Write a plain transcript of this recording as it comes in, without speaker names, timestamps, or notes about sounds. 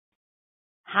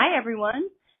Hi, everyone.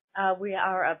 We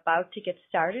are about to get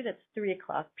started. It's 3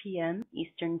 o'clock p.m.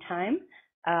 Eastern Time.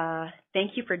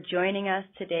 Thank you for joining us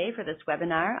today for this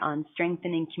webinar on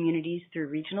strengthening communities through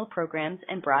regional programs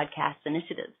and broadcast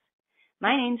initiatives.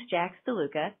 My name's Jax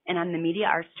DeLuca, and I'm the Media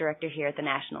Arts Director here at the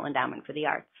National Endowment for the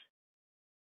Arts.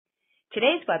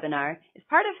 Today's webinar is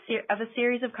part of a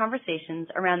series of conversations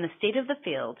around the state of the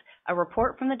field, a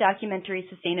report from the Documentary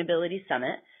Sustainability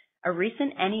Summit, a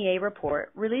recent NEA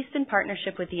report released in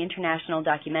partnership with the International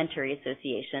Documentary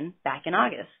Association back in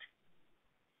August.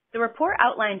 The report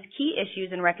outlines key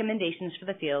issues and recommendations for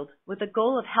the field with the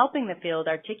goal of helping the field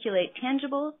articulate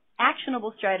tangible,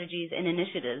 actionable strategies and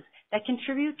initiatives that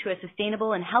contribute to a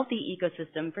sustainable and healthy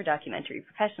ecosystem for documentary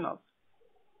professionals.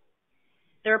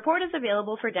 The report is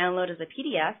available for download as a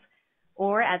PDF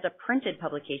or as a printed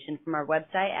publication from our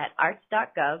website at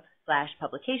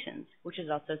arts.gov/publications, which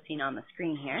is also seen on the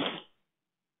screen here.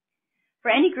 For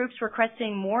any groups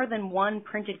requesting more than one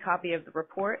printed copy of the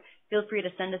report, feel free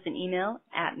to send us an email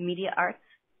at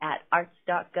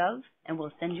mediaarts@arts.gov, and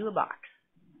we'll send you a box.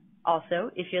 Also,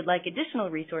 if you'd like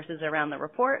additional resources around the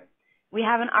report, we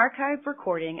have an archived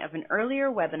recording of an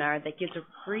earlier webinar that gives a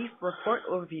brief report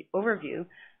overview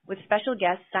with special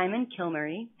guest Simon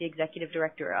Kilmurray, the Executive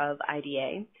Director of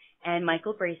IDA, and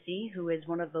Michael Bracey, who is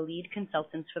one of the lead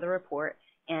consultants for the report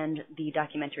and the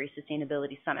Documentary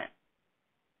Sustainability Summit.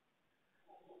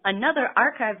 Another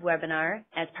archived webinar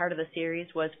as part of the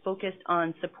series was focused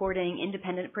on supporting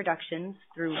independent productions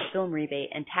through film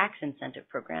rebate and tax incentive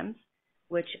programs,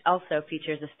 which also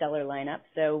features a stellar lineup.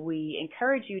 So we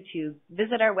encourage you to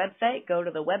visit our website, go to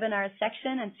the webinars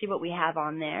section, and see what we have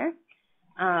on there.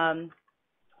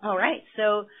 All right,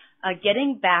 so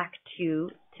getting back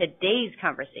to today's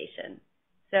conversation.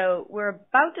 So we're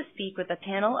about to speak with a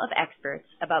panel of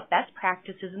experts about best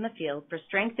practices in the field for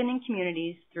strengthening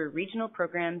communities through regional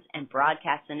programs and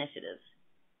broadcast initiatives.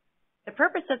 The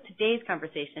purpose of today's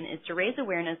conversation is to raise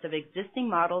awareness of existing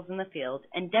models in the field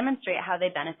and demonstrate how they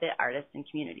benefit artists and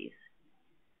communities.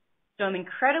 So I'm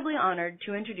incredibly honored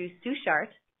to introduce Sue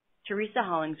Schardt, Teresa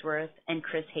Hollingsworth, and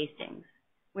Chris Hastings.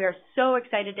 We are so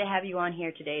excited to have you on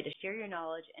here today to share your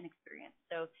knowledge and experience.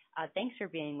 So thanks for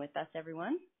being with us,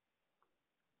 everyone.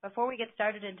 Before we get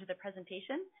started into the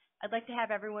presentation, I'd like to have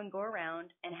everyone go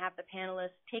around and have the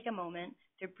panelists take a moment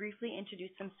to briefly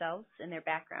introduce themselves and their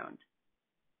background.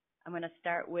 I'm going to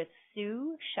start with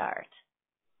Sue Schardt.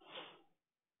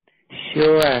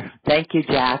 Sure. Thank you,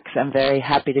 Jax. I'm very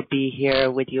happy to be here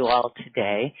with you all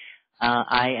today.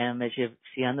 I am, as you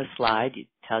see on the slide, it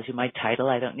tells you my title.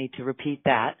 I don't need to repeat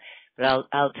that, but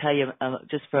I'll tell you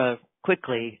just for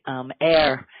quickly.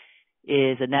 AIR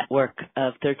is a network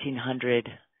of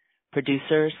 1,300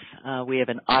 producers. We have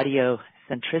an audio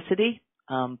centricity,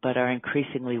 but are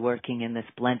increasingly working in this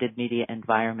blended media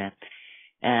environment.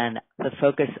 And the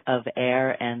focus of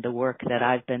AIR and the work that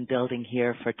I've been building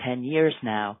here for 10 years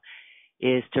now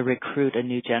is to recruit a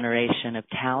new generation of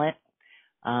talent.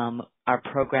 Our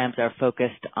programs are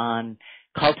focused on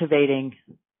cultivating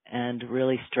and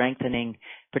really strengthening,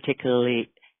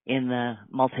 particularly in the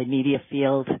multimedia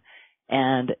field,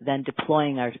 and then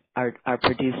deploying our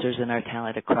producers and our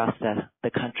talent across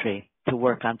the country to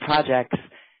work on projects,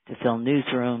 to fill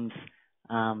newsrooms,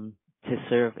 to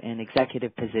serve in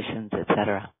executive positions, et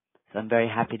cetera. So I'm very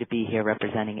happy to be here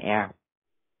representing AIR.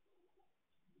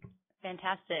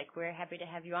 Fantastic. We're happy to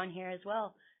have you on here as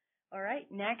well. All right,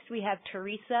 next we have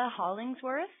Teresa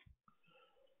Hollingsworth.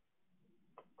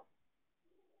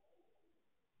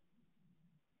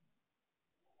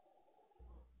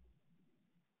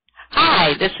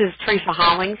 Hi, this is Teresa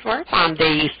Hollingsworth. I'm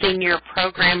the Senior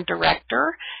Program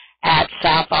Director at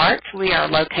South Arts. We are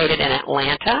located in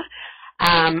Atlanta.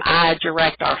 I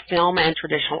direct our film and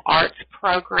traditional arts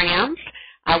programs.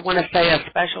 I want to say a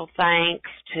special thanks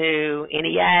to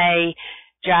NEA,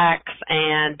 Jax,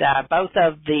 and both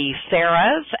of the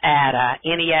Sarahs at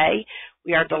NEA.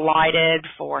 We are delighted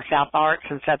for South Arts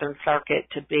and Southern Circuit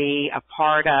to be a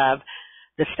part of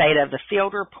the State of the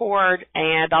Field report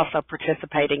and also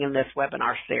participating in this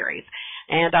webinar series.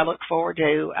 And I look forward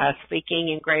to speaking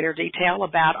in greater detail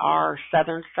about our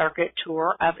Southern Circuit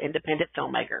tour of independent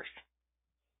filmmakers.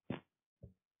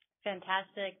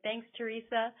 Fantastic. Thanks,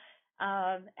 Teresa.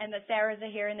 And the Sarahs are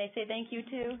here, and they say thank you,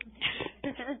 too.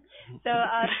 So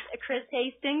Chris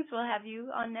Hastings, we'll have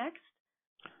you on next.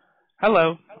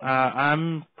 Hello.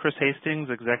 I'm Chris Hastings,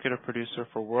 Executive Producer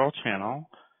for World Channel,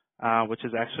 which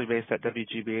is actually based at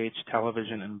WGBH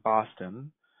Television in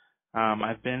Boston.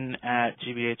 I've been at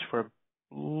GBH for a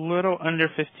little under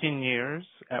 15 years,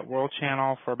 at World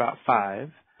Channel for about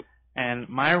 5. And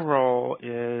my role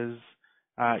is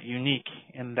unique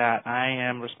in that I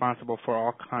am responsible for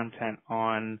all content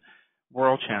on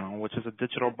World Channel, which is a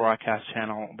digital broadcast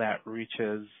channel that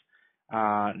reaches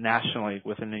nationally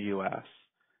within the U.S.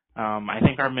 I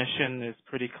think our mission is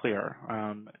pretty clear,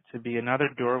 to be another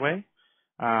doorway,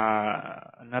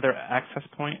 another access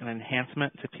point and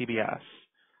enhancement to PBS.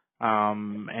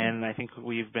 And I think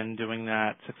we've been doing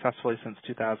that successfully since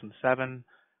 2007.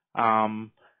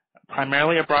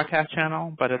 Primarily a broadcast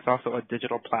channel, but it's also a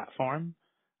digital platform.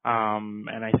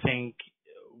 And I think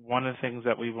one of the things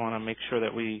that we want to make sure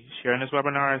that we share in this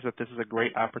webinar is that this is a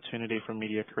great opportunity for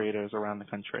media creators around the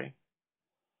country.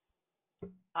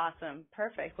 Awesome.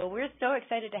 Perfect. Well, we're so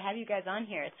excited to have you guys on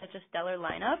here. It's such a stellar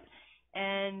lineup.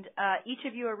 And each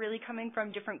of you are really coming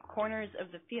from different corners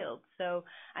of the field. So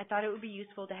I thought it would be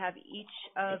useful to have each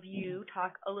of you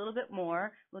talk a little bit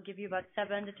more. We'll give you about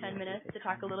 7 to 10 minutes to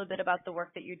talk a little bit about the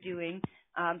work that you're doing,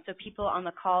 so people on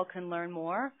the call can learn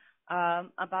more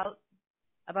about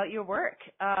your work,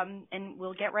 and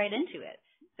we'll get right into it.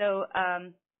 So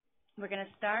we're going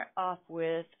to start off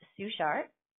with Sue Schardt,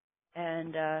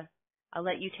 and I'll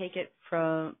let you take it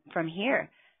from here.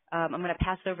 I'm going to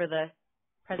pass over the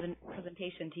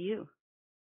presentation to you.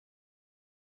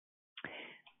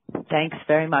 Thanks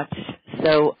very much.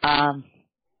 So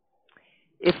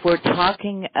if we're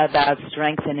talking about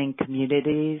strengthening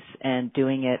communities and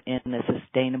doing it in a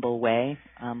sustainable way,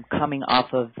 coming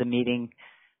off of the meeting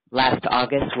last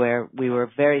August where we were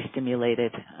very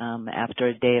stimulated after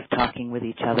a day of talking with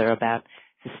each other about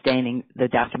sustaining the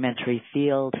documentary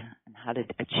field and how to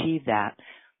achieve that,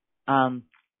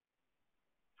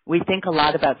 we think a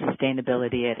lot about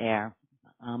sustainability at AIR.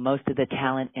 Most of the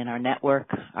talent in our network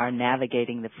are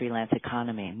navigating the freelance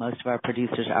economy. Most of our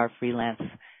producers are freelance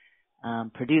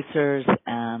producers,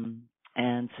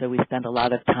 and so we spend a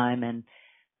lot of time and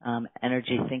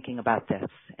energy thinking about this,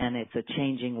 and it's a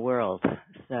changing world.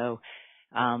 So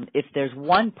if there's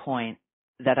one point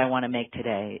that I want to make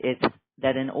today, it's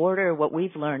that what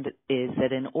we've learned is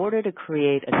that in order to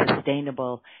create a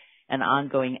sustainable and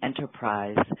ongoing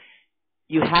enterprise,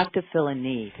 you have to fill a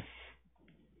need.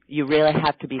 You really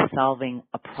have to be solving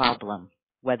a problem,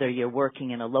 whether you're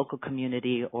working in a local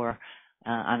community or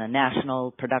on a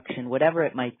national production, whatever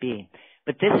it might be.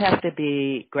 But this has to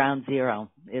be ground zero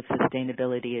if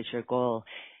sustainability is your goal.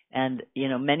 And,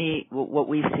 what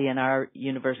we see in our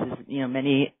universe is,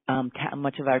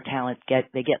 much of our talent get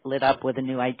lit up with a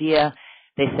new idea.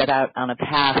 They set out on a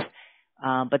path,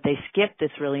 but they skip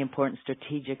this really important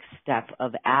strategic step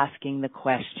of asking the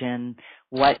question,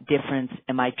 what difference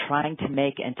am I trying to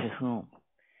make and to whom?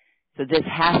 So this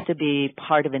has to be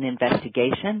part of an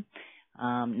investigation,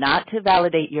 not to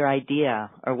validate your idea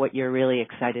or what you're really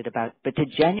excited about, but to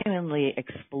genuinely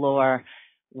explore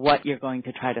what you're going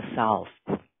to try to solve.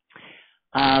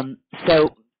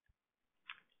 So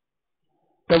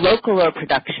the Localore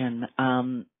production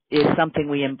is something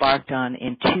we embarked on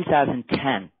in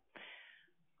 2010.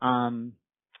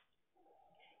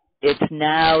 It's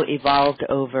now evolved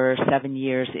over 7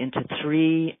 years into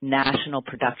 3 national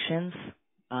productions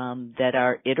that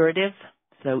are iterative,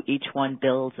 so each one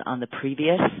builds on the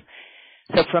previous.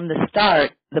 So from the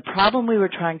start, the problem we were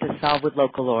trying to solve with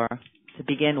Localore to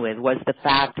begin with was the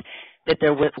fact that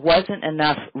there wasn't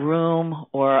enough room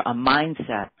or a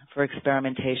mindset for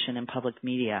experimentation in public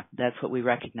media. That's what we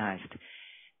recognized.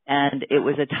 And it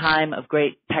was a time of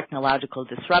great technological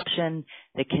disruption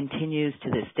that continues to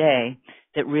this day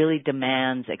that really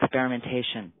demands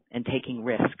experimentation and taking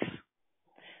risks.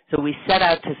 So we set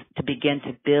out to begin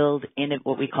to build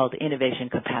what we called innovation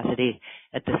capacity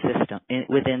at the system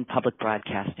within public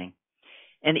broadcasting.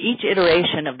 And each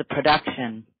iteration of the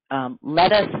production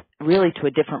led us really to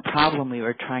a different problem we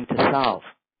were trying to solve.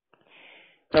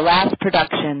 The last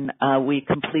production we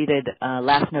completed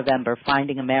last November,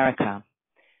 Finding America,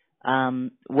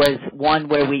 was one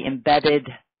where we embedded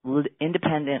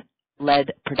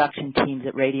independent-led production teams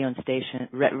at radio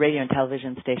and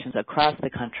television stations across the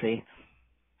country.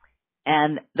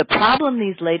 And the problem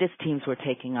these latest teams were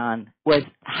taking on was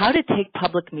how to take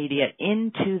public media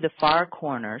into the far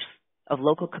corners of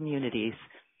local communities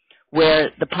where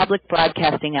the public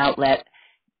broadcasting outlet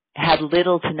had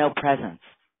little to no presence.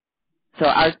 So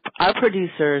our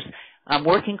producers,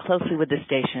 working closely with the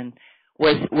station,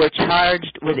 were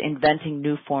charged with inventing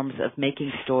new forms of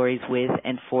making stories with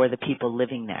and for the people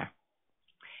living there.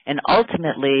 And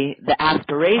ultimately, the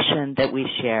aspiration that we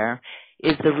share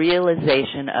is the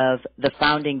realization of the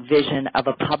founding vision of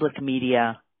a public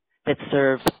media that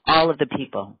serves all of the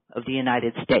people of the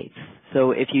United States. So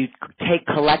if you take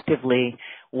collectively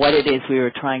what it is we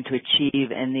were trying to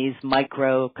achieve in these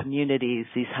micro communities,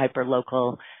 these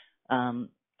hyper-local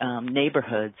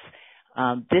neighborhoods,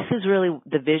 This is really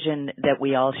the vision that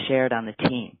we all shared on the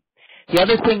team. The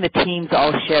other thing the teams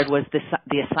all shared was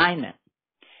the assignment.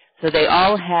 So they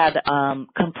all had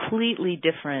completely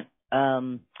different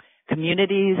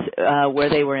communities where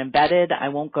they were embedded. I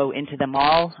won't go into them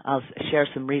all. I'll share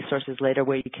some resources later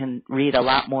where you can read a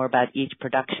lot more about each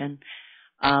production.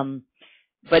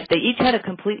 But they each had a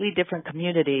completely different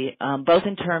community, both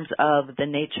in terms of the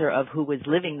nature of who was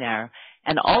living there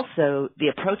and also the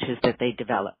approaches that they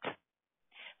developed.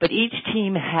 But each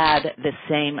team had the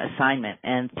same assignment,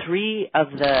 and three of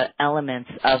the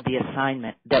elements of the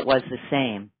assignment that was the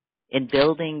same in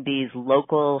building these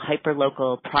local,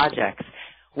 hyperlocal projects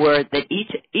were that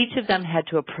each of them had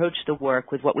to approach the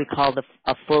work with what we call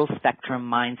a full spectrum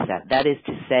mindset. That is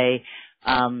to say,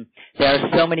 there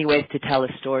are so many ways to tell a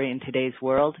story in today's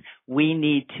world. We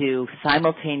need to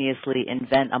simultaneously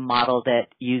invent a model that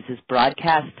uses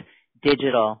broadcast,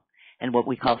 digital, and what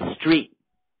we call street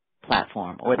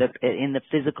platform, or in the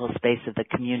physical space of the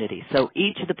community. So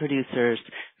each of the producers,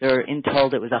 they're in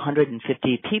told it was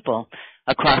 150 people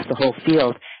across the whole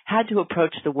field, had to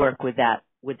approach the work with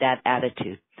that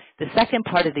attitude. The second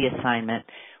part of the assignment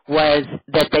was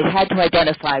that they had to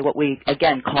identify what we,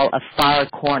 again, call a far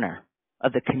corner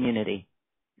of the community.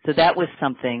 So that was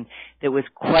something that was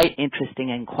quite interesting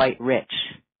and quite rich,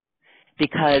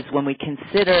 because when we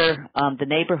consider the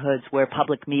neighborhoods where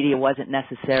public media wasn't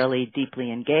necessarily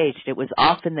deeply engaged, it was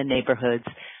often the neighborhoods,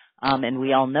 and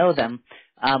we all know them,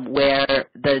 where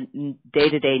the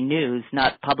day-to-day news,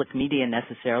 not public media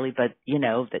necessarily, but,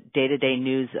 the day-to-day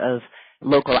news of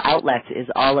local outlets is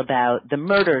all about the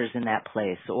murders in that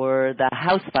place, or the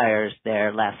house fires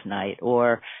there last night,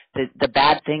 or the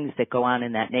bad things that go on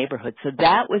in that neighborhood. So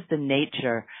that was the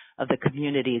nature of the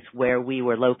communities where we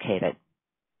were located.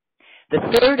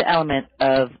 The third element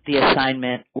of the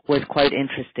assignment was quite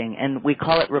interesting, and we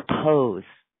call it repose.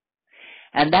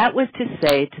 And that was to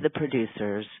say to the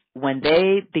producers, when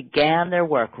they began their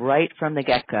work right from the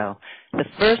get-go, the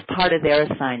first part of their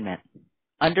assignment,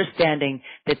 understanding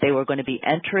that they were going to be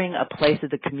entering a place of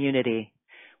the community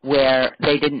where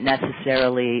they didn't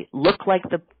necessarily look like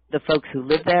the folks who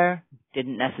lived there,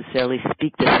 didn't necessarily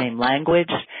speak the same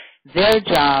language. Their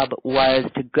job was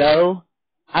to go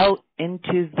out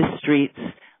into the streets,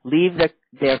 leave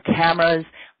their cameras,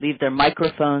 leave their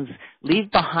microphones, leave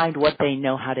behind what they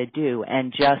know how to do,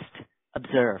 and just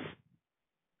observe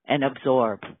and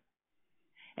absorb.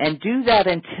 And do that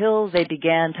until they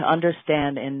began to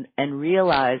understand and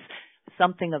realize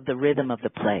something of the rhythm of the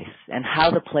place and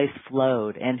how the place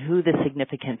flowed and who the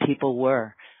significant people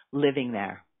were living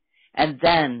there. And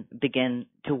then begin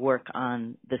to work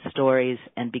on the stories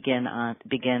and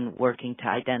begin working to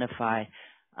identify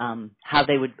how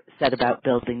they would set about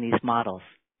building these models.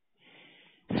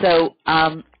 So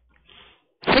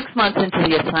 6 months into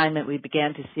the assignment, we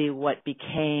began to see what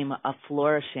became a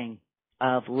flourishing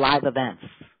of live events.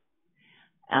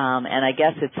 And I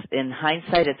guess in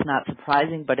hindsight, it's not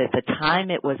surprising, but at the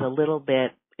time it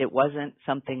wasn't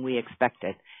something we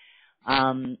expected.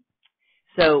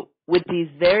 So with these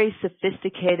very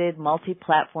sophisticated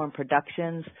multi-platform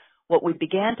productions, what we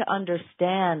began to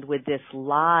understand with the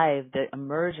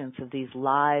emergence of these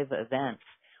live events,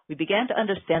 we began to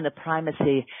understand the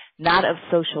primacy not of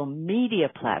social media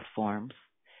platforms,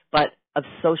 but of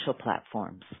social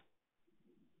platforms.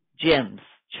 Gyms,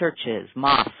 churches,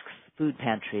 mosques, food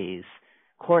pantries,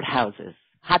 courthouses,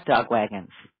 hot dog wagons.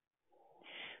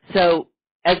 So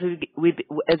as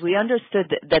we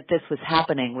understood that this was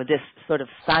happening with this sort of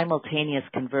simultaneous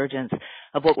convergence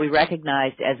of what we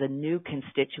recognized as a new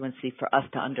constituency for us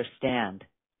to understand,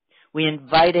 we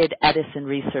invited Edison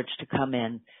Research to come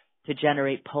in to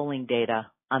generate polling data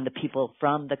on the people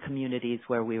from the communities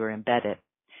where we were embedded.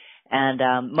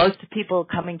 And most people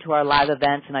coming to our live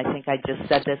events, and I think I just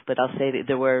said this, but I'll say that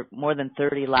there were more than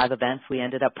 30 live events we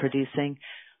ended up producing,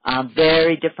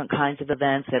 very different kinds of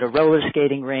events at a roller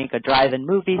skating rink, a drive-in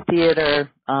movie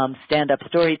theater, stand-up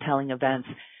storytelling events.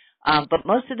 But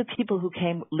most of the people who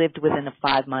came lived within a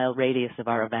 5-mile radius of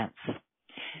our events.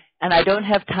 And I don't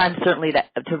have time certainly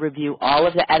to review all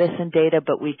of the Edison data,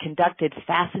 but we conducted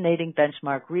fascinating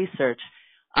benchmark research.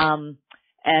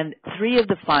 And 3 of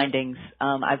the findings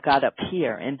I've got up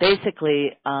here. And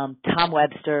basically, Tom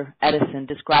Webster, Edison,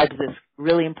 describes this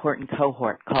really important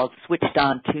cohort called switched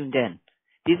on, tuned in.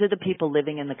 These are the people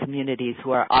living in the communities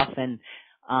who are often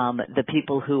the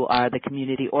people who are the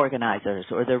community organizers,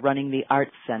 or they're running the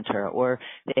arts center, or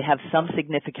they have some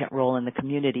significant role in the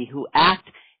community, who act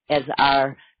as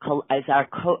our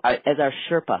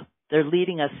Sherpa. They're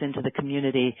leading us into the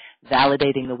community,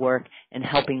 validating the work, and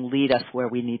helping lead us where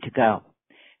we need to go.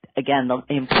 Again,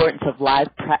 the importance of live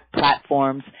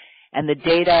platforms And the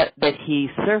data that he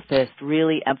surfaced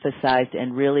really emphasized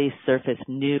and really surfaced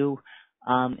new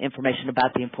information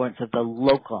about the importance of the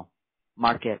local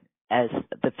market as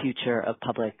the future of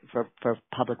for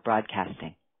public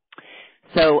broadcasting.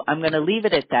 So I'm going to leave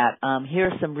it at that. Here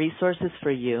are some resources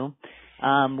for you.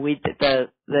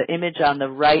 The image on the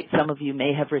right, some of you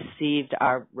may have received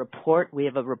our report. We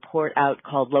have a report out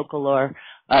called Localore,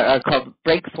 called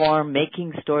Breakform,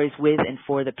 Making Stories with and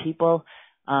for the People.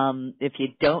 If you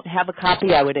don't have a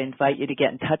copy, I would invite you to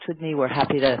get in touch with me. We're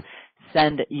happy to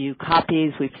send you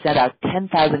copies. We've sent out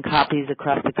 10,000 copies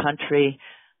across the country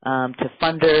to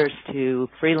funders, to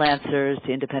freelancers,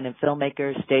 to independent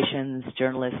filmmakers, stations,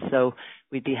 journalists. So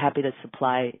we'd be happy to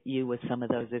supply you with some of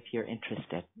those if you're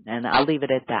interested. And I'll leave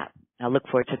it at that. I'll look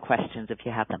forward to questions if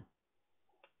you have them.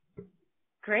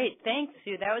 Great. Thanks,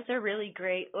 Sue. That was a really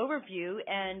great overview.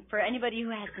 And for anybody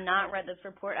who has not read this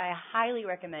report, I highly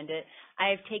recommend it.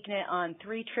 I've taken it on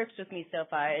 3 trips with me so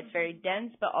far. It's very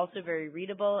dense, but also very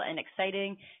readable and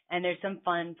exciting. And there's some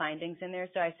fun findings in there.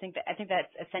 So I think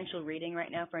that's essential reading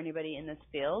right now for anybody in this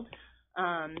field.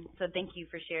 So thank you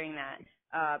for sharing that.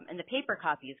 And the paper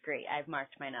copy is great. I've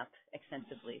marked mine up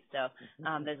extensively. So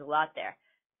there's a lot there.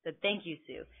 So thank you,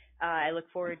 Sue. I look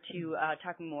forward to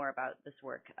talking more about this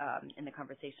work in the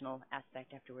conversational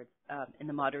aspect afterwards in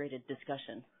the moderated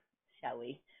discussion, shall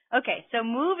we? Okay, so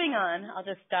moving on. I'll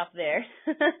just stop there.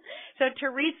 So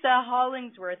Teresa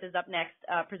Hollingsworth is up next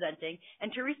presenting,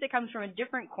 and Teresa comes from a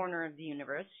different corner of the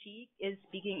universe. She is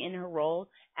speaking in her role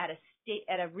at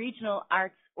a regional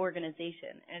arts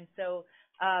organization, and so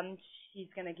she's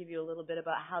going to give you a little bit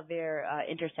about how they're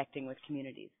intersecting with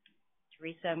communities.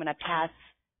 Teresa, I'm going to pass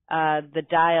the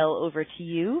dial over to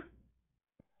you.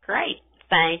 Great.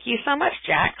 Thank you so much,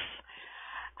 Jax.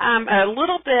 A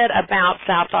little bit about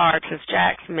South Arts. As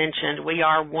Jax mentioned, we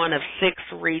are one of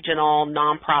 6 regional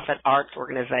nonprofit arts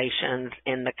organizations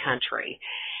in the country.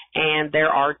 And there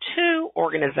are 2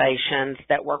 organizations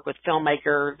that work with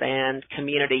filmmakers and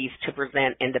communities to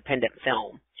present independent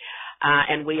film.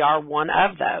 And we are one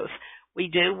of those. We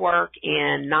do work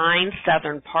in 9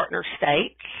 southern partner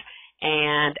states.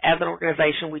 And as an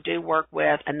organization, we do work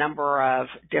with a number of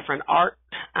different art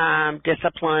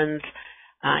disciplines,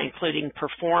 including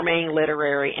performing,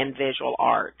 literary, and visual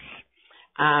arts.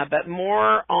 But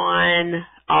more on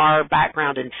our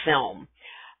background in film.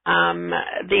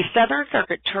 The Southern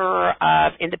Circuit Tour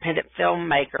of Independent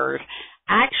Filmmakers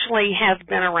actually has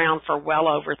been around for well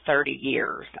over 30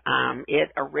 years. It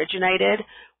originated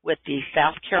with the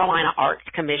South Carolina Arts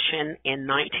Commission in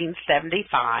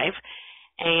 1975.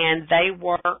 And they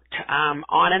worked on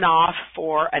and off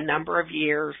for a number of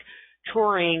years,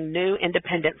 touring new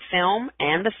independent film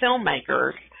and the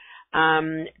filmmakers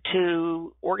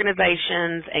to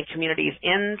organizations and communities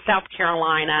in South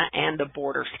Carolina and the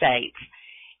border states.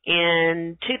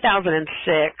 In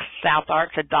 2006, South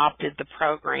Arts adopted the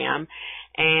program,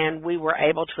 and we were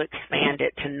able to expand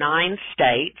it to 9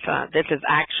 states. This is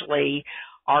actually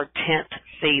our 10th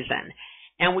season.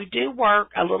 And we do work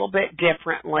a little bit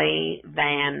differently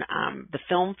than the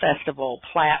film festival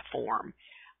platform.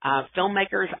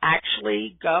 Filmmakers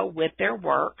actually go with their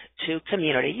work to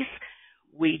communities.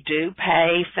 We do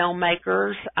pay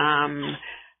filmmakers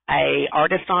a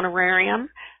artist honorarium.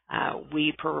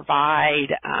 We provide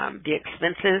the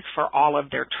expenses for all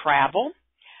of their travel.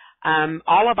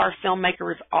 All of our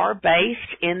filmmakers are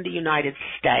based in the United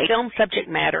States. Film subject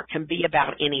matter can be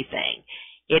about anything.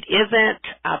 It isn't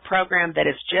a program that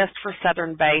is just for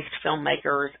Southern-based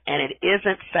filmmakers, and it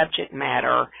isn't subject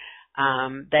matter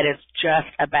that is just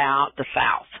about the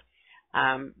South.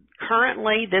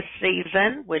 Currently, this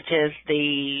season, which is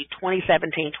the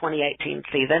 2017-2018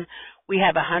 season, we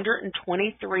have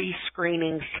 123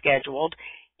 screenings scheduled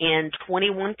in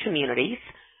 21 communities.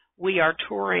 We are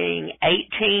touring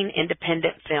 18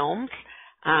 independent films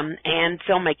and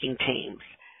filmmaking teams.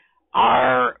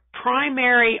 Our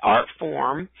primary art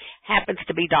form happens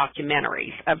to be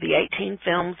documentaries. Of the 18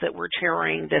 films that we're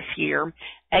touring this year,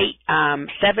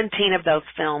 17 of those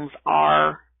films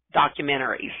are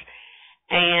documentaries.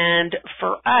 And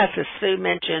for us, as Sue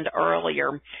mentioned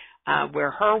earlier,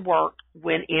 where her work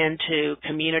went into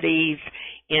communities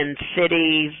in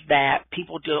cities that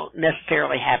people don't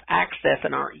necessarily have access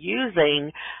and aren't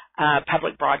using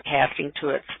public broadcasting to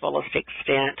its fullest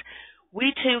extent,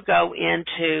 we too go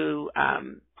into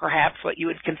perhaps what you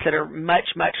would consider much,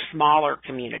 much smaller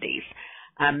communities.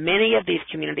 Many of these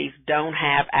communities don't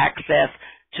have access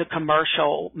to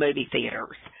commercial movie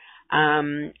theaters,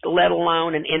 let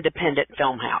alone an independent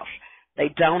film house. They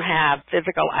don't have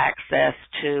physical access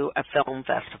to a film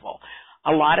festival.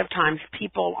 A lot of times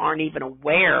people aren't even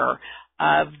aware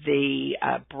of the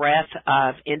breadth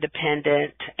of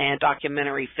independent and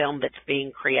documentary film that's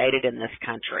being created in this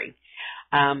country.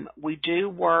 We do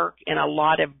work in a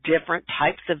lot of different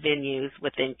types of venues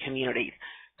within communities,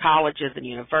 colleges and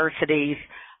universities,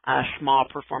 small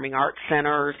performing arts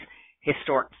centers,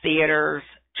 historic theaters,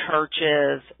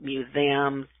 churches,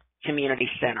 museums, community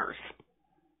centers.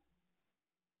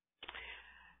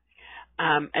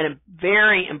 And a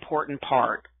very important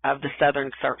part of the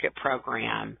Southern Circuit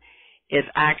program is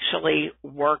actually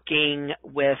working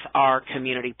with our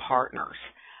community partners.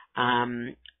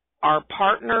 Our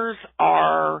partners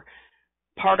are,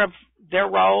 part of their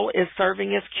role is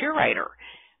serving as curator.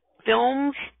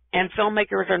 Films and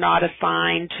filmmakers are not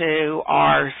assigned to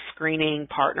our screening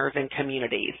partners and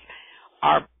communities.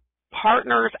 Our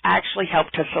partners actually help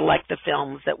to select the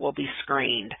films that will be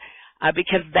screened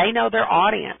because they know their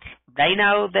audience. They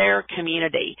know their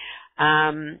community.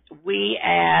 We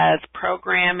as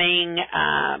programming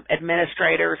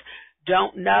administrators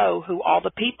don't know who all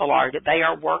the people are that they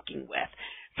are working with.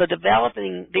 So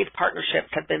developing these partnerships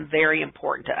have been very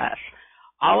important to us.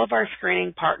 All of our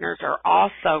screening partners are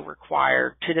also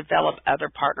required to develop other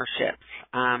partnerships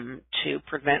to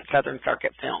present Southern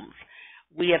Circuit films.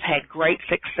 We have had great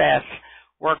success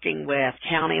working with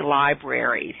county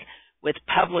libraries, with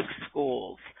public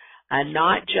schools,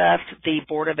 not just the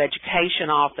Board of Education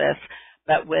office,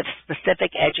 but with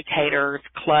specific educators,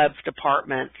 clubs,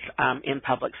 departments in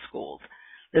public schools.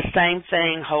 The same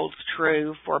thing holds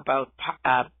true for both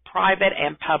private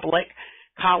and public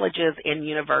colleges and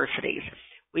universities.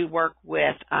 We work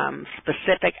with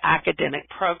specific academic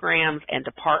programs and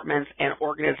departments and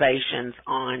organizations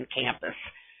on campus.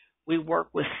 We work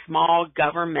with small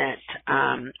government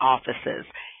offices,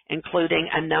 including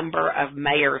a number of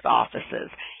mayor's offices.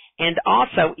 And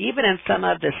also, even in some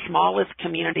of the smallest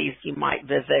communities you might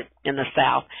visit in the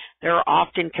South, there are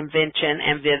often convention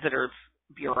and visitors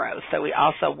bureaus. So we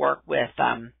also work with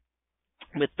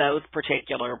those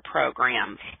particular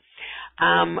programs.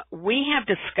 We have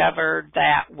discovered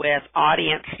that with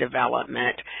audience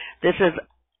development, this is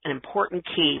an important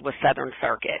key with Southern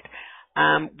Circuit.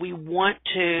 We want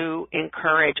to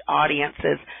encourage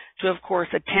audiences to, of course,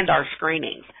 attend our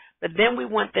screenings, but then we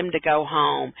want them to go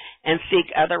home and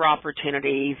seek other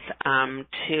opportunities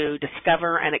to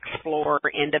discover and explore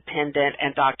independent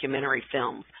and documentary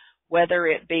films, whether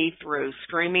it be through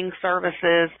streaming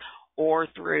services or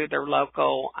through their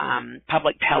local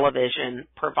public television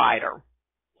provider.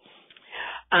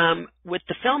 With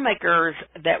the filmmakers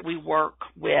that we work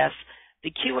with,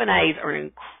 the Q&As are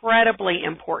an incredibly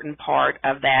important part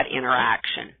of that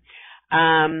interaction.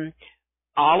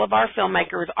 All of our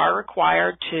filmmakers are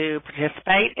required to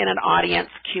participate in an audience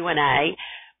Q&A,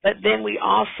 but then we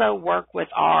also work with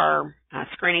our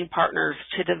screening partners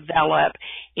to develop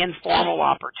informal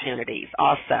opportunities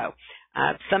also.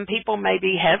 Some people may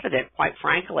be hesitant, quite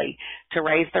frankly, to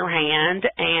raise their hand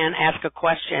and ask a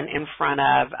question in front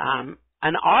of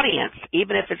an audience,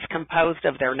 even if it's composed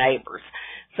of their neighbors.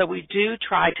 So we do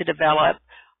try to develop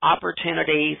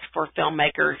opportunities for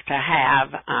filmmakers to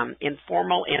have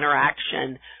informal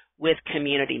interaction with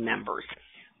community members.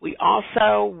 We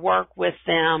also work with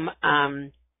them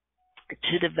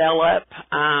to develop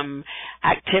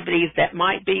activities that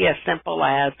might be as simple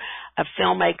as a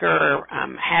filmmaker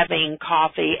having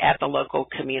coffee at the local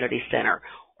community center,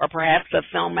 or perhaps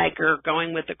a filmmaker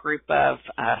going with a group of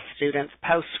students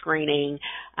post-screening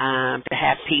to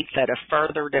have pizza to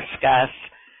further discuss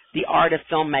the art of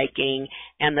filmmaking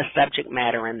and the subject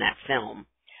matter in that film.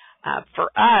 For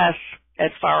us,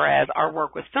 as far as our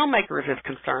work with filmmakers is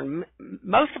concerned,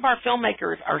 most of our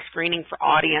filmmakers are screening for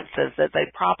audiences that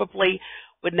they probably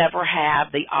would never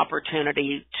have the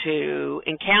opportunity to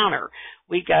encounter.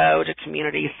 We go to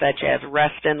communities such as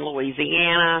Ruston,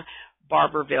 Louisiana,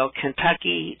 Barberville,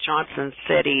 Kentucky, Johnson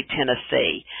City,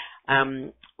 Tennessee.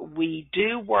 We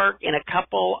do work in a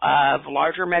couple of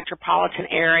larger metropolitan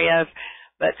areas,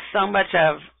 but so much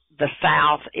of the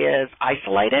South is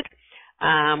isolated.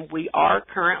 We are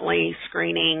currently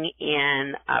screening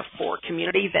in 4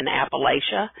 communities in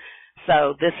Appalachia,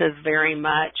 so this is very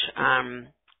much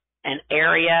an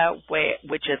area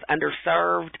which is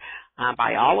underserved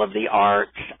by all of the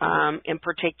arts, in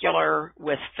particular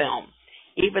with film.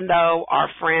 Even though our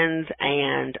friends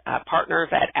and partners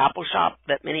at Appleshop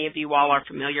that many of you all are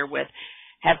familiar with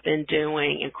have been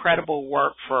doing incredible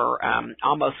work for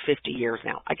almost 50 years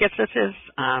now. I guess this is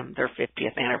their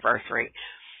 50th anniversary.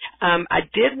 I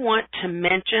did want to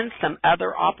mention some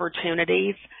other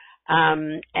opportunities,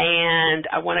 and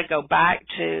I want to go back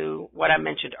to what I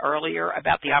mentioned earlier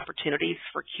about the opportunities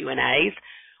for Q&As.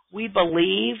 We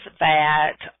believe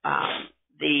that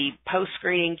The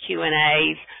post-screening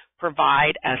Q&As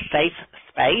provide a safe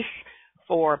space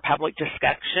for public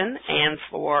discussion and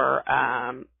for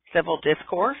civil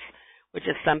discourse, which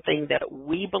is something that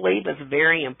we believe is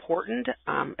very important,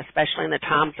 especially in the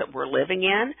times that we're living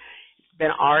in. It's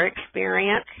been our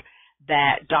experience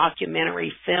that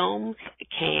documentary films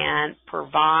can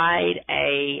provide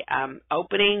a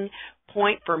opening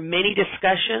point for many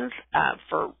discussions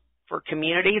for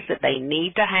communities that they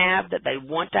need to have, that they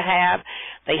want to have.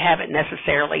 They haven't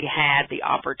necessarily had the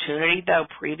opportunity, though,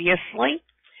 previously.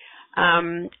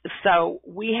 So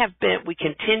we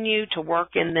continue to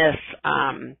work in this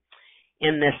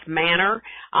manner.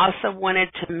 I also wanted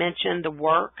to mention the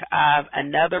work of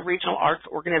another regional arts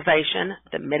organization,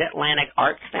 the Mid-Atlantic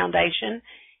Arts Foundation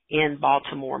in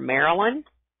Baltimore, Maryland.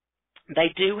 They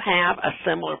do have a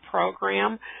similar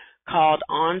program called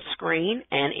On Screen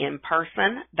and In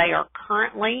Person. They are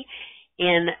currently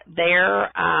in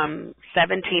their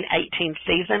 17-18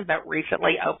 season, but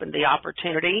recently opened the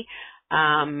opportunity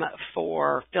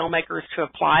for filmmakers to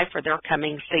apply for their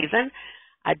coming season.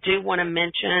 I do want to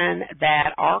mention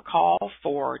that our call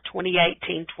for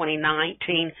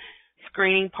 2018-2019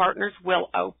 screening partners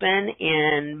will open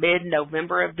in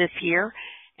mid-November of this year,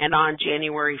 and on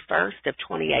January 1st of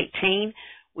 2018,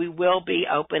 we will be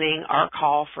opening our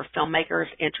call for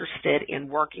filmmakers interested in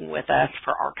working with us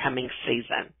for our coming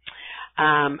season.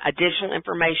 Additional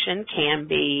information can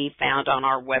be found on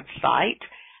our website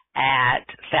at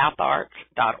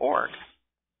southarts.org.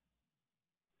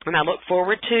 And I look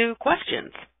forward to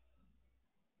questions.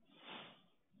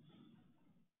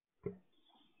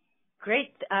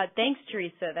 Great. Thanks,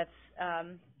 Teresa. That's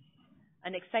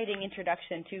an exciting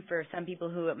introduction, too, for some people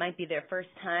who it might be their first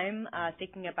time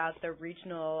thinking about the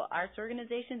regional arts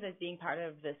organizations as being part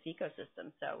of this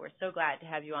ecosystem. So we're so glad to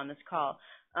have you on this call.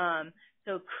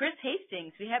 So Chris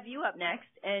Hastings, we have you up next,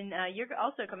 and you're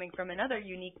also coming from another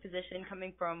unique position,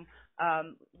 coming from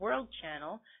World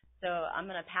Channel. So I'm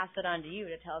going to pass it on to you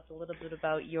to tell us a little bit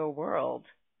about your world.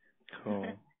 Cool.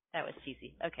 That was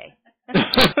cheesy. Okay.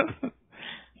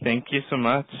 Thank you so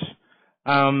much.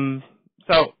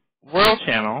 So World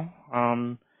Channel,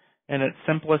 in its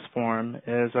simplest form,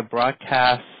 is a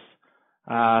broadcast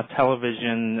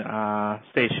television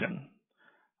station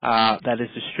that is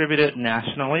distributed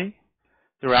nationally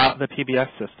throughout the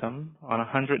PBS system on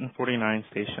 149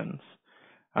 stations.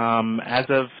 As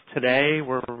of today,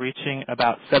 we're reaching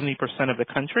about 70% of the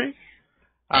country.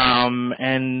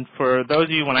 And for those of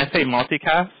you, when I say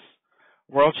multicast,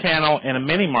 World Channel in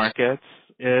many markets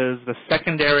is the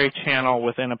secondary channel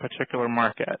within a particular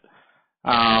market.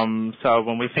 So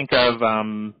when we think of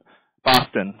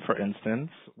Boston, for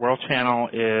instance, World Channel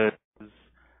is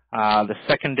the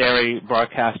secondary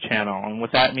broadcast channel. And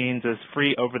what that means is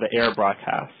free over-the-air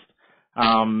broadcast.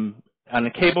 On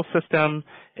the cable system,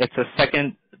 it's a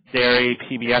secondary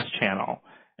PBS channel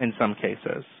in some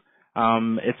cases.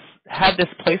 It's had this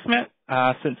placement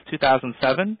since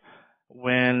 2007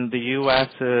 when the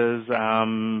U.S.'s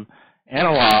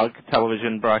analog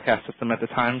television broadcast system at the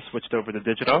time switched over to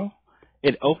digital.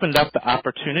 It opened up the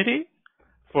opportunity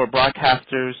for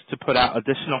broadcasters to put out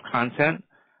additional content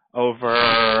over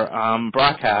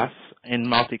broadcasts in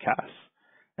multicast.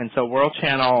 And so World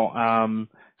Channel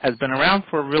has been around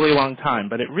for a really long time,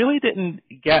 but it really didn't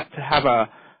get to have a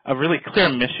really clear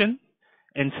mission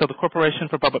until the Corporation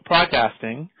for Public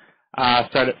Broadcasting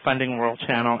started funding World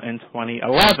Channel in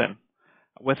 2011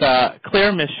 with a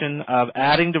clear mission of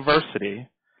adding diversity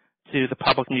to the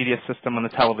public media system on the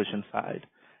television side.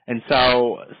 And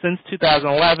so since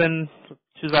 2011,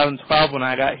 2012 when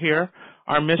I got here,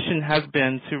 our mission has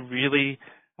been to really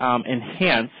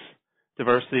enhance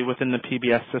diversity within the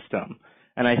PBS system.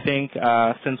 And I think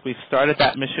since we started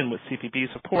that mission with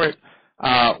CPB support,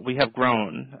 we have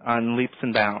grown on leaps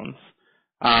and bounds.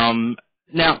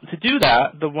 Now, to do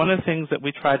that, one of the things that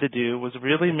we tried to do was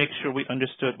really make sure we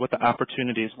understood what the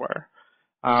opportunities were.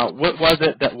 What was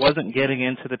it that wasn't getting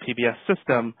into the PBS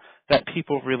system that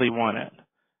people really wanted?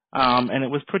 And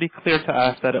it was pretty clear to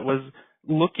us that it was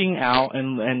looking out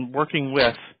and working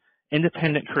with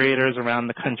independent creators around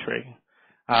the country.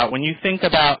 When you think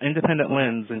about Independent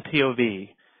Lens and POV,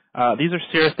 these are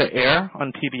series that air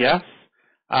on PBS,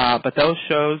 but those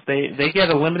shows, they get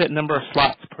a limited number of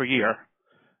slots per year.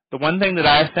 The one thing that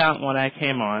I found when I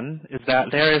came on is that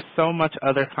there is so much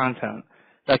other content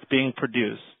that's being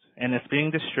produced, and it's being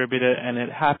distributed, and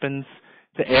it happens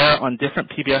to air on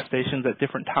different PBS stations at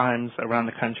different times around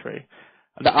the country.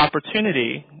 The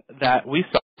opportunity that we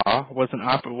saw was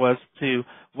to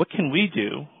what can we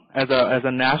do as a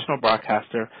national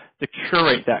broadcaster to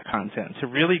curate that content, to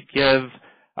really give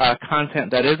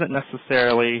content that isn't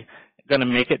necessarily going to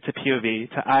make it to POV,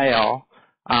 to IL,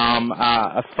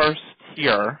 a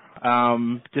first-tier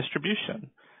distribution.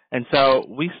 And so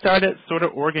we started sort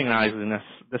of organizing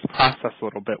this process a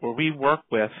little bit, where we work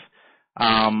with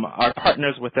our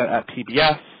partners with it at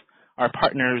PBS, our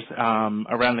partners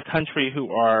around the country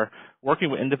who are working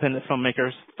with independent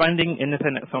filmmakers, funding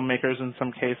independent filmmakers in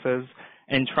some cases,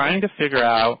 and trying to figure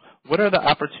out what are the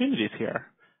opportunities here.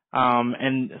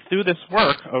 And through this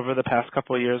work over the past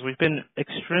couple of years, we've been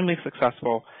extremely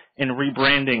successful in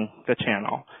rebranding the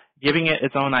channel, giving it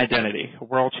its own identity,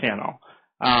 World Channel,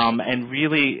 and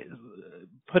really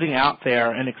putting out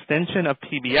there an extension of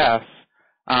PBS,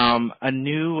 a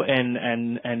new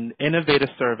and innovative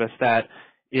service that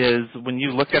is, when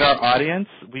you look at our audience,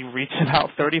 we reach about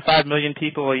 35 million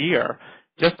people a year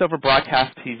just over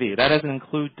broadcast TV. That doesn't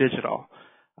include digital.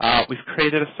 We've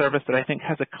created a service that I think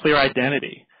has a clear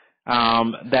identity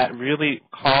that really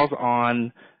calls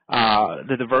on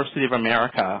the diversity of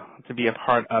America to be a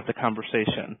part of the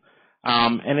conversation.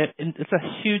 And it's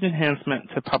a huge enhancement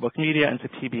to public media and to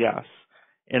PBS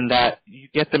in that you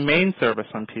get the main service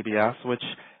on PBS, which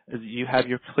is you have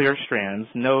your clear strands,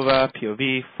 Nova,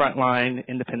 POV, Frontline,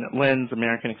 Independent Lens,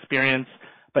 American Experience.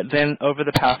 But then over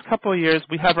the past couple of years,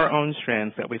 we have our own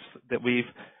strands that we've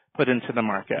put into the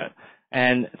market.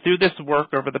 And through this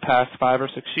work over the past 5 or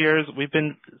 6 years, we've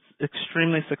been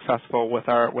extremely successful with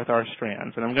our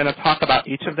strands. And I'm going to talk about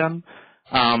each of them.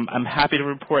 I'm happy to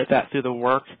report that through the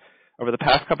work over the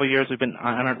past couple of years, we've been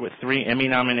honored with 3 Emmy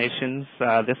nominations.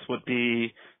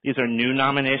 These are new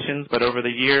nominations, but over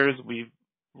the years, we've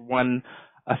won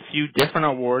a few different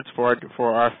awards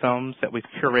for our films that we've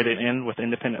curated in with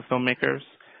independent filmmakers.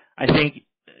 I think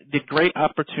the great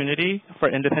opportunity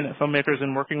for independent filmmakers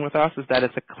in working with us is that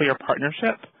it's a clear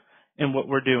partnership in what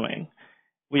we're doing.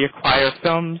 We acquire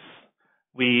films,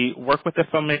 we work with the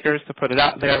filmmakers to put it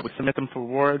out there, we submit them for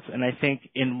awards, and I think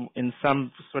in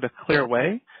some sort of clear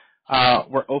way,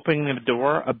 we're opening the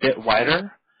door a bit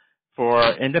wider for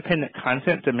independent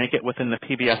content to make it within the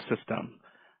PBS system.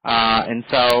 And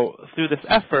so through this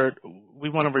effort, we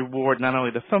want to reward not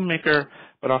only the filmmaker,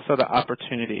 but also the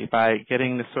opportunity by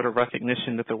getting the sort of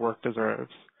recognition that the work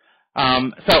deserves.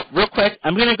 So real quick,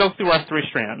 I'm going to go through our 3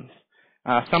 strands.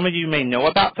 Some of you may know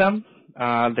about them.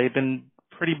 They've been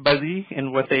pretty buzzy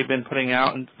in what they've been putting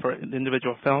out for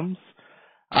individual films.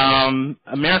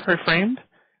 America Reframed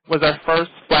was our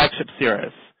first flagship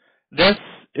series. This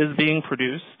is being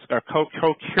produced or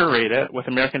co-curated with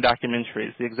American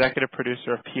Documentaries, the executive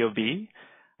producer of POV.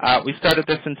 We started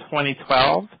this in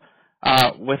 2012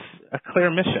 with a clear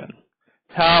mission: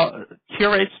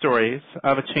 curate stories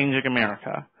of a changing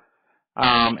America.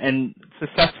 And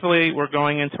successfully, we're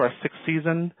going into our 6th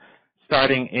season,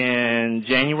 starting in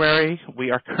January.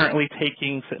 We are currently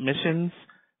taking submissions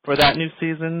for that new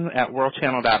season at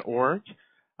worldchannel.org.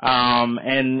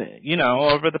 And, you know,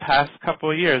 over the past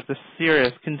couple of years, this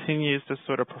series continues to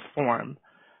sort of perform.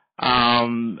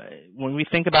 When we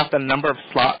think about the number of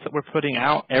slots that we're putting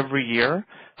out every year,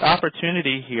 the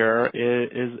opportunity here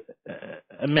is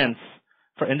immense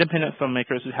for independent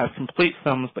filmmakers who have complete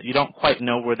films, but you don't quite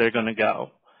know where they're going to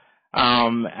go.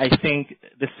 I think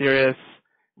the series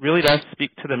really does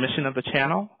speak to the mission of the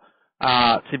channel,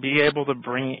 to be able to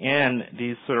bring in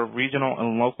these sort of regional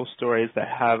and local stories that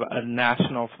have a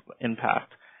national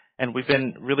impact. And we've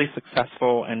been really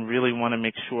successful and really want to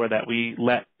make sure that we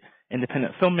let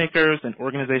independent filmmakers and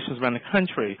organizations around the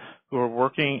country who are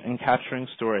working and capturing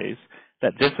stories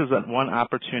that this is one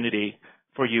opportunity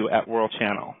for you at World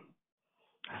Channel.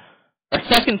 Our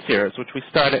second series, which we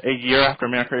started a year after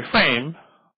America Reframed,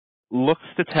 looks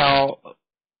to tell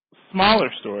smaller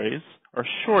stories or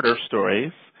shorter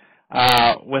stories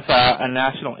with a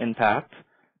national impact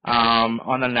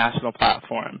on a national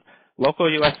platform.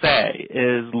 Local USA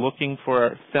is looking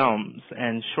for films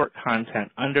and short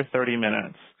content under 30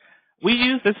 minutes. We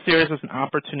use this series as an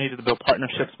opportunity to build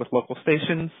partnerships with local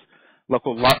stations,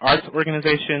 local arts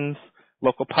organizations,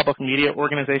 local public media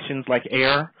organizations like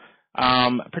AIR,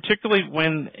 particularly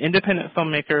when independent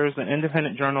filmmakers and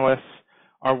independent journalists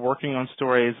are working on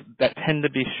stories that tend to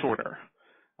be shorter.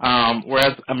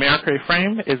 Whereas America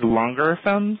Reframed is longer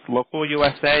films, Local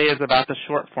USA is about the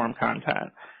short form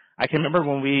content. I can remember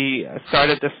when we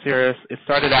started this series, it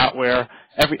started out where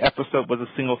every episode was a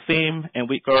single theme, and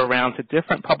we'd go around to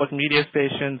different public media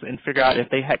stations and figure out if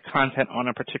they had content on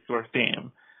a particular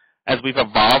theme. As we've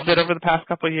evolved it over the past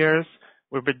couple of years,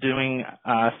 we've been doing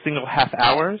single half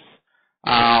hours,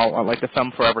 like the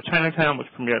film Forever Chinatown, which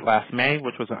premiered last May,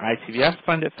 which was an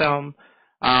ITVS-funded film.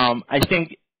 I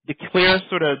think the clear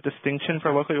sort of distinction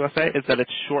for Local USA is that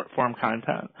it's short-form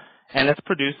content. and it's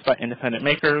produced by independent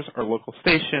makers or local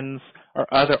stations or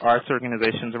other arts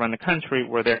organizations around the country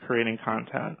where they're creating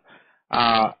content.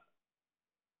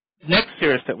 Next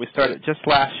series that we started just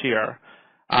last year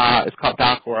is called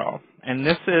Doc World, and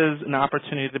this is an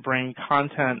opportunity to bring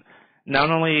content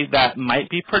not only that might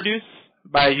be produced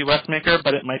by a U.S. maker,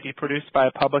 but it might be produced by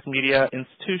a public media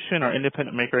institution or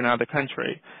independent maker in another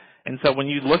country. And so when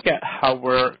you look at how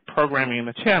we're programming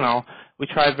the channel, we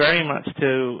try very much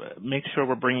to make sure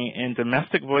we're bringing in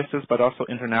domestic voices, but also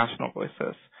international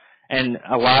voices. And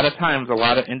a lot of times, a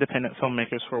lot of independent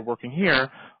filmmakers who are working here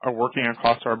are working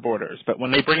across our borders. But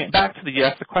when they bring it back to the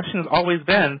U.S., the question has always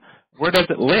been, where does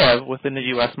it live within the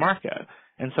U.S. market?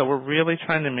 And so we're really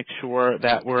trying to make sure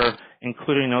that we're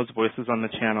including those voices on the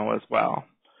channel as well.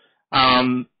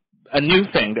 A new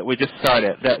thing that we just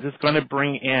started that is going to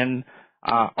bring in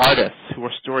artists who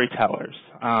are storytellers,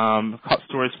 called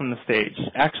Stories from the Stage.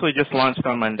 Actually just launched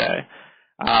on Monday.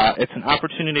 It's an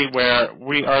opportunity where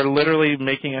we are literally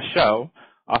making a show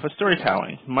off of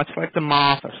storytelling. Much like The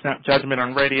Moth or Snap Judgment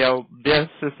on radio, this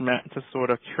is meant to sort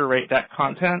of curate that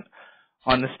content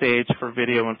on the stage for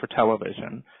video and for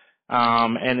television.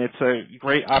 And it's a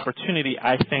great opportunity,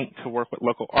 I think, to work with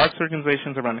local arts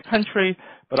organizations around the country,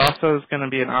 but also is going to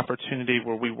be an opportunity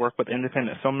where we work with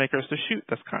independent filmmakers to shoot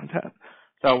this content.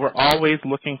 So we're always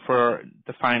looking to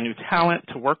find new talent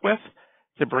to work with,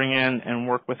 to bring in and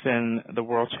work within the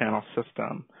World Channel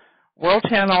system. World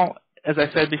Channel, as I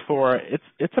said before,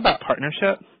 it's about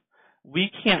partnership.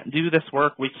 We can't do this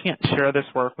work, we can't share this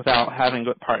work without having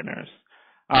good partners.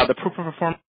 The proof of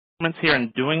performance here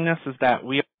in doing this is that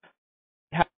we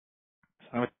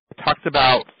talked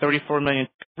about 34 million.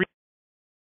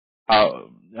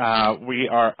 We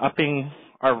are upping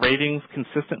our ratings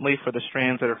consistently for the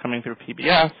strands that are coming through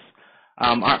PBS.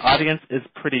 Our audience is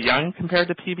pretty young compared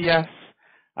to PBS.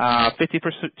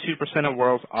 52% of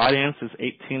world's audience is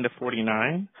 18 to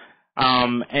 49.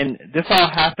 And this all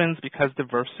happens because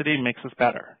diversity makes us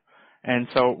better. And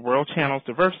so World Channel's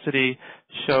diversity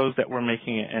shows that we're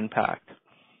making an impact.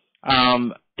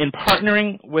 In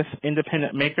partnering with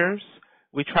independent makers,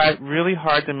 we try really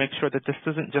hard to make sure that this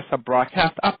isn't just a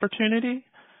broadcast opportunity.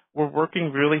 We're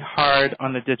working really hard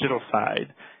on the digital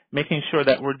side, making sure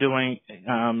that we're doing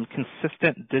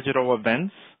consistent digital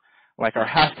events, like our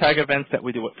hashtag events that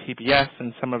we do at PBS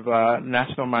and some of the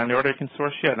National Minority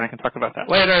Consortia, and I can talk about that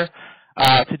later,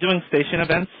 to doing station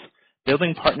events,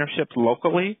 building partnerships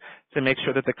locally to make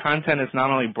sure that the content is not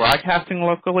only broadcasting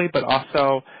locally, but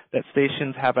also that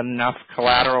stations have enough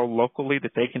collateral locally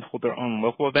that they can hold their own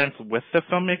local events with the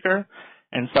filmmaker.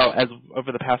 And so as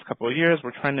over the past couple of years,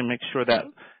 we're trying to make sure that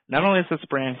not only is this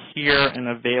brand here and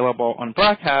available on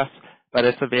broadcast, but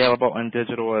it's available on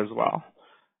digital as well.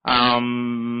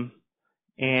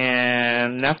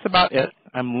 And that's about it.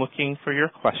 I'm looking for your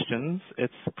questions.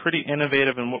 It's pretty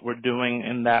innovative in what we're doing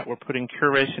in that we're putting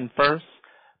curation first,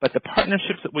 but the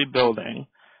partnerships that we're building,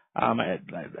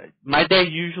 my day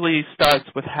usually starts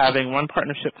with having one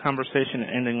partnership conversation and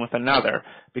ending with another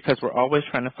because we're always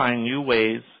trying to find new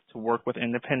ways to work with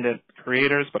independent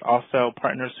creators, but also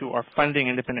partners who are funding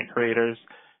independent creators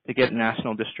to get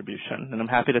national distribution. And I'm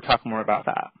happy to talk more about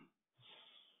that.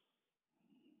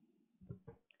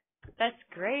 That's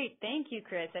great. Thank you,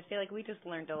 Chris. I feel like we just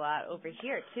learned a lot over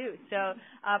here, too. So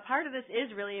part of this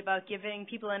is really about giving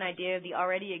people an idea of the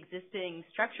already existing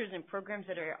structures and programs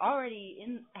that are already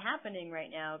happening right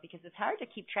now, because it's hard to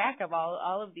keep track of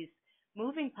all of these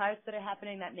moving parts that are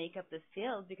happening that make up this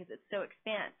field because it's so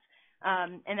expansive.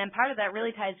 And then part of that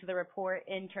really ties to the report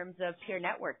in terms of peer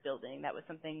network building. That was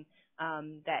something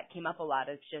that came up a lot.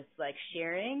 It's just like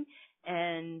sharing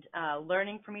and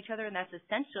learning from each other, and that's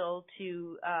essential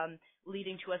to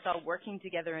leading to us all working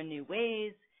together in new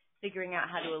ways, figuring out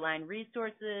how to align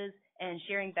resources, and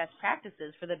sharing best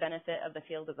practices for the benefit of the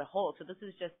field as a whole. So this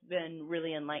has just been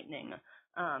really enlightening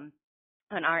on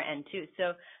our end, too.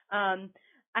 So I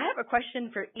have a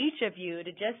question for each of you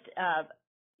to just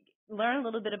learn a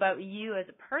little bit about you as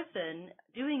a person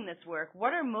doing this work.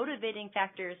 What are motivating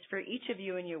factors for each of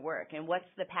you in your work, and what's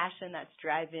the passion that's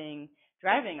driving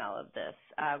all of this?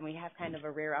 We have kind of a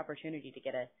rare opportunity to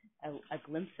get a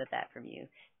glimpse at that from you.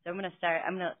 So I'm going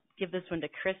to give this one to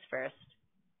Chris first.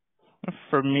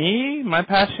 For me, my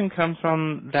passion comes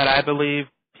from that I believe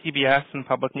PBS and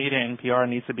public media and PR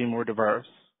needs to be more diverse.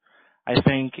 I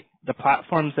think the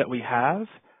platforms that we have,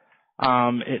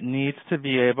 it needs to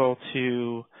be able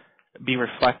to be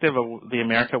reflective of the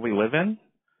America we live in.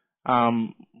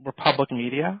 We're public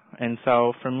media, and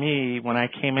so for me, when I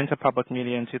came into public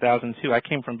media in 2002, I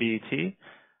came from BET.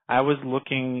 I was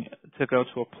looking to go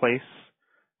to a place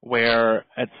where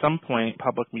at some point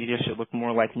public media should look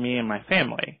more like me and my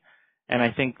family. And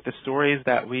I think the stories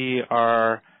that we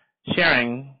are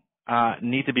sharing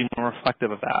need to be more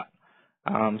reflective of that.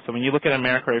 So when you look at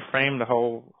America Reframed, the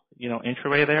whole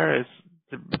entryway there is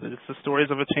it's the stories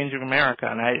of a changing America,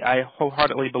 and I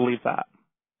wholeheartedly believe that.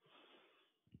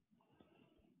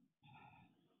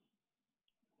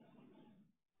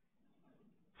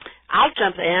 I'll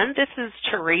jump in. This is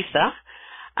Teresa.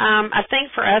 I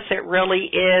think for us it really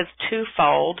is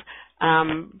twofold.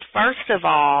 First of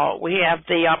all, we have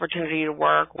the opportunity to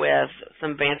work with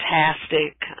some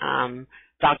fantastic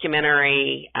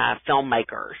documentary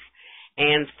filmmakers.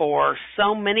 And for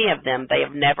so many of them, they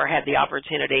have never had the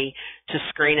opportunity to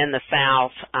screen in the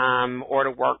South or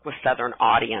to work with Southern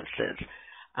audiences.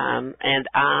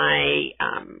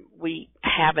 We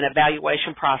have an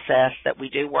evaluation process that we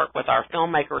do work with our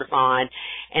filmmakers on,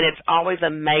 and it's always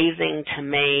amazing to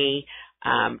me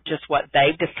just what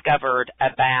they've discovered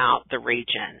about the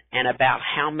region and about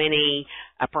how many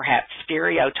perhaps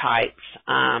stereotypes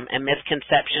and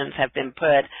misconceptions have been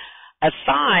put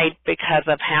aside because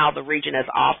of how the region is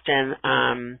often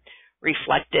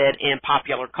reflected in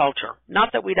popular culture.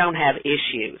 Not that we don't have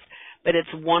issues, but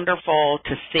it's wonderful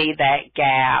to see that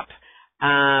gap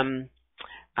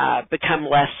become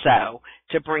less so,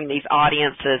 to bring these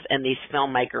audiences and these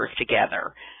filmmakers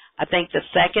together. I think the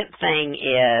second thing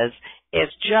is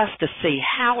just to see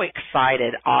how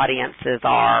excited audiences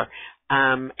are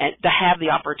and to have the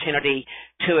opportunity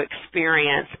to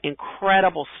experience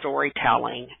incredible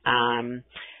storytelling and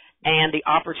the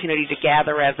opportunity to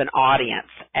gather as an audience.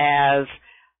 As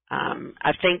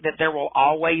I think that there will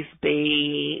always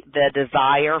be the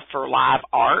desire for live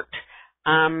art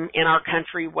in our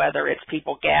country, whether it's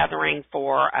people gathering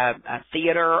for a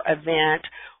theater event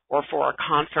or for a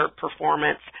concert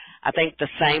performance. I think the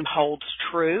same holds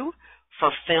true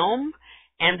for film,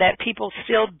 and that people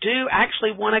still do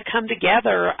actually want to come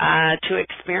together to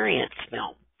experience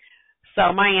film.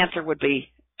 So my answer would be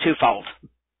twofold.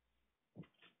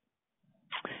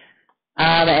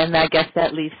 And I guess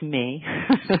that leaves me.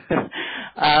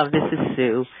 This is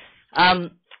Sue.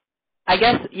 I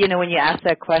guess, when you ask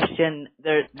that question,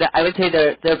 I would say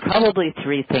there are probably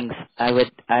three things I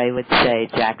would say,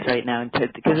 Jax, right now,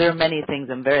 because there are many things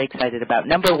I'm very excited about.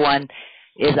 Number one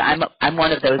is I'm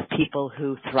one of those people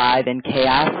who thrive in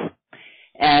chaos,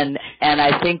 and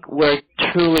I think we're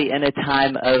truly in a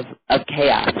time of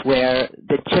chaos where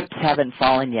the chips haven't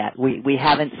fallen yet. We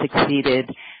haven't succeeded.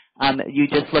 You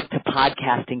just look to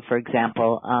podcasting, for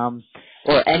example,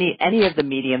 or any of the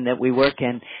medium that we work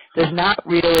in. There's not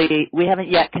really, we haven't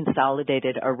yet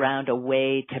consolidated around a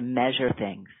way to measure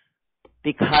things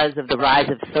because of the rise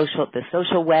of the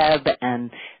social web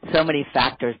and so many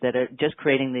factors that are just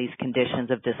creating these conditions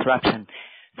of disruption.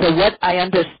 So what I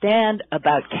understand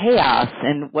about chaos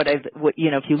and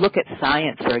if you look at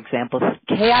science, for example,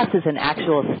 chaos is an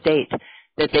actual state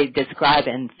that they describe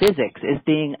in physics as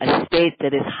being a state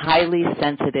that is highly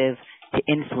sensitive to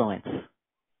influence.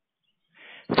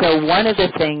 So one of the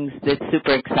things that's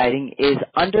super exciting is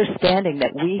understanding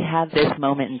that we have this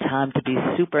moment in time to be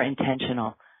super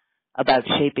intentional about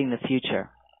shaping the future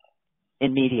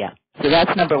in media. So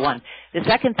that's number one. The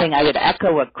second thing, I would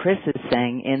echo what Chris is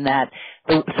saying in that,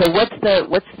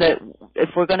 if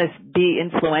we're going to be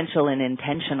influential and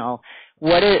intentional,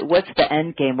 what's the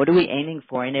end game? What are we aiming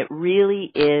for? And it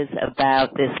really is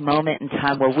about this moment in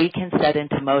time where we can set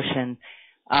into motion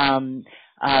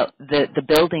the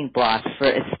building blocks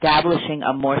for establishing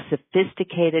a more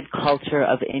sophisticated culture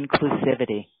of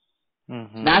inclusivity.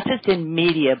 Mm-hmm. Not just in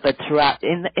media, but throughout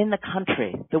in the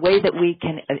country. The way that we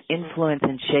can influence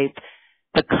and shape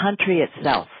the country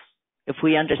itself, if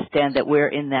we understand that we're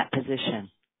in that position,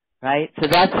 right? So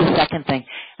that's the second thing.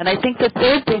 And I think the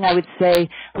third thing I would say,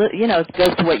 it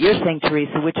goes to what you're saying,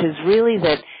 Teresa, which is really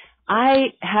that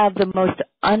I have the most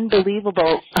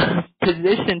unbelievable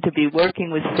position to be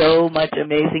working with so much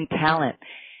amazing talent.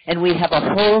 And we have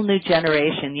a whole new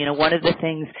generation. One of the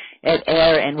things at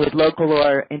AIR and with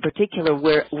Localore in particular,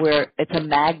 where it's a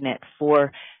magnet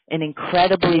for an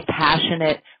incredibly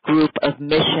passionate group of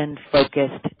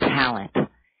mission-focused talent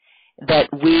that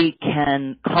we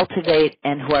can cultivate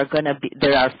and who are going to be,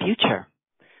 they're our future.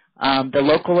 The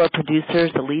Localore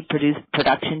producers, the lead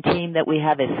production team that we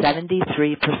have is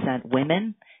 73%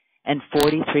 women and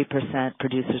 43%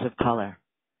 producers of color.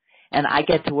 And I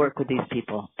get to work with these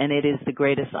people, and it is the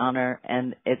greatest honor,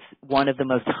 and it's one of the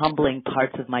most humbling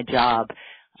parts of my job,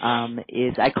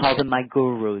 is I call them my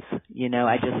gurus.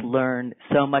 I just learn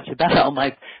so much about all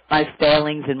my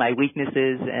failings and my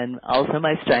weaknesses and also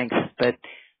my strengths, but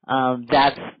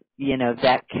that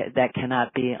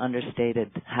cannot be understated,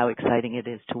 how exciting it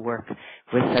is to work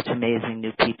with such amazing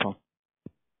new people.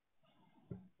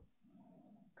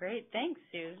 Great. Thanks,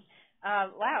 Sue.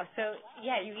 Wow. So,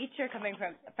 yeah, you each are coming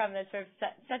from the sort of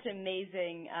such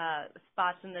amazing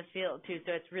spots in the field, too,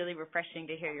 so it's really refreshing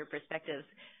to hear your perspectives.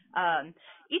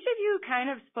 Each of you kind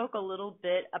of spoke a little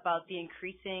bit about the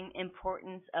increasing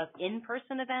importance of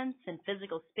in-person events and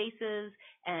physical spaces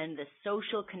and the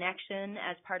social connection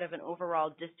as part of an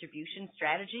overall distribution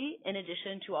strategy, in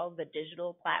addition to all the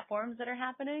digital platforms that are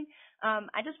happening.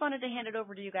 I just wanted to hand it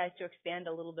over to you guys to expand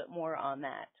a little bit more on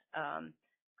that.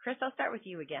 Chris, I'll start with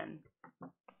you again.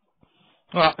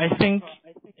 Well, I think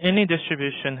any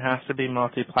distribution has to be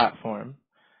multi-platform.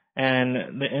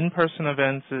 And the in-person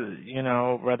events,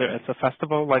 whether it's a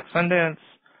festival like Sundance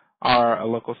or a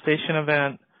local station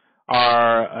event or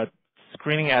a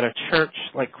screening at a church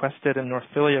like Quest did in North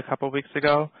Philly a couple of weeks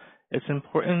ago, it's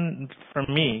important for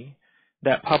me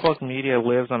that public media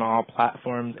lives on all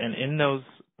platforms, and in those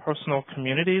personal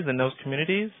communities,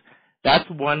 that's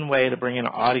one way to bring in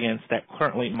an audience that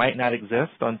currently might not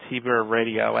exist on TV or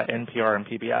radio at NPR and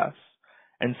PBS.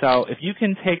 And so if you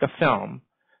can take a film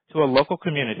to a local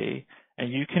community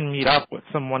and you can meet up with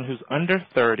someone who's under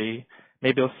 30,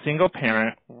 maybe a single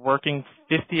parent working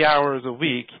 50 hours a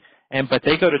week, but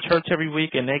they go to church every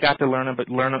week and they got to learn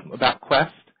about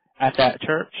Quest at that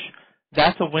church,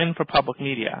 that's a win for public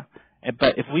media.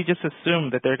 But if we just assume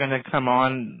that they're going to come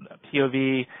on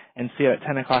POV and see it at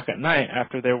 10 o'clock at night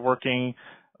after they're working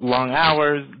long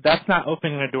hours, that's not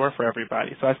opening the door for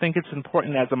everybody. So I think it's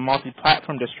important as a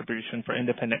multi-platform distribution for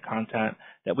independent content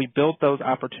that we build those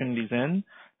opportunities in,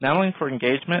 not only for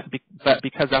engagement, but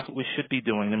because that's what we should be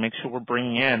doing, to make sure we're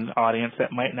bringing in an audience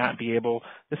that might not be able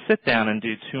to sit down and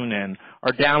do tune-in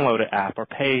or download an app or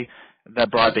pay the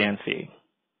broadband fee.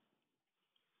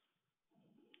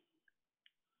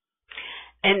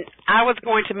 And I was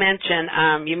going to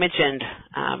mention, you mentioned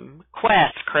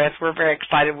Quest, Chris. We're very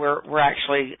excited. We're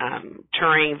actually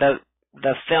touring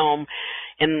the film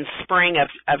in spring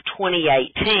of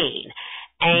 2018,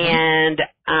 and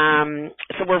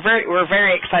so we're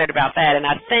very excited about that. And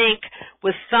I think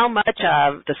with so much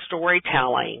of the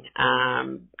storytelling,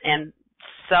 and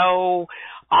so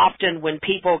often when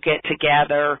people get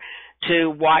together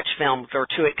to watch films or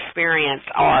to experience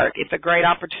art, it's a great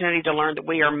opportunity to learn that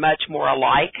we are much more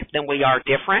alike than we are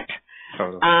different.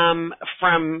 Totally.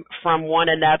 From one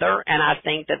another, and I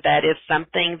think that is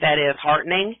something that is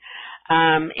heartening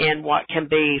in what can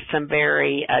be some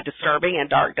very disturbing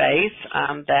and dark days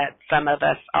that some of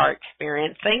us are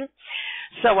experiencing.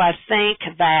 So I think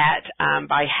that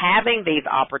by having these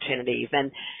opportunities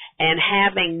and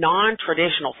having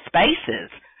non-traditional spaces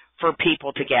for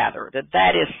people to gather,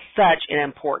 that is such an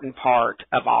important part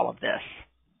of all of this.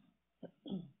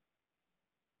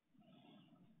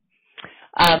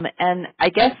 And I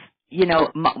guess,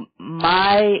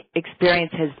 my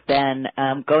experience has been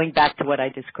going back to what I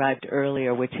described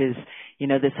earlier, which is,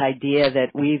 this idea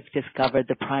that we've discovered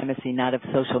the primacy not of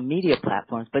social media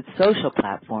platforms, but social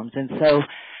platforms. And so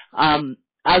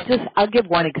I'll give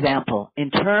one example.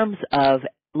 In terms of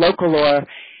Localore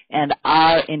and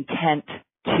our intent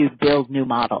to build new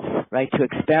models, right, to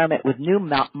experiment with new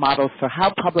models for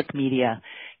how public media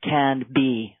can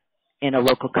be in a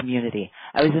local community.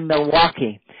 I was in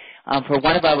Milwaukee for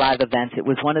one of our live events. It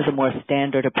was one of the more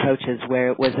standard approaches where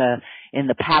it was in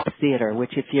the Pabst Theater,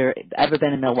 which if you've ever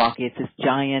been in Milwaukee, it's this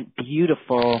giant,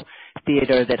 beautiful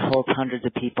theater that holds hundreds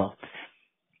of people.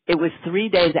 It was 3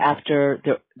 days after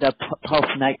the Pulse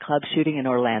nightclub shooting in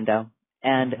Orlando,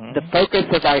 and the focus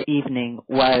of our evening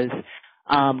was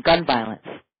gun violence,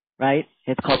 right?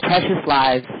 It's called Precious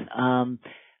Lives,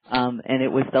 and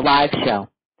it was the live show.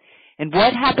 And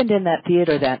what happened in that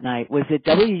theater that night was that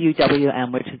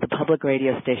WUWM, which is the public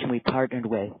radio station we partnered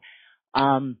with,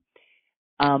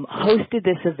 hosted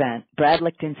this event. Brad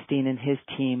Lichtenstein and his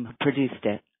team produced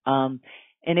it. And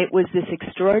it was this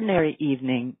extraordinary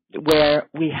evening where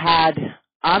we had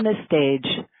on the stage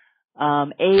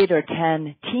 8 or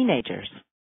 10 teenagers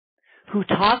who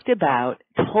talked about,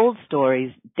 told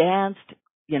stories, danced,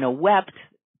 wept,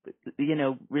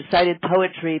 recited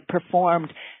poetry,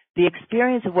 performed, the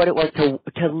experience of what it was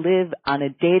to live on a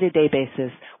day-to-day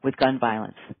basis with gun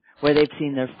violence, where they've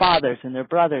seen their fathers and their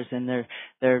brothers and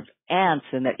their aunts,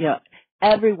 and that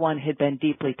everyone had been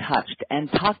deeply touched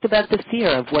and talked about the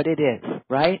fear of what it is,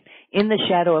 right, in the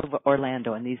shadow of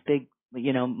Orlando and these big,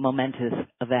 momentous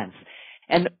events.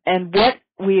 And what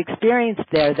we experienced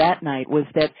there that night was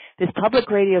that this public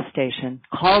radio station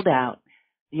called out,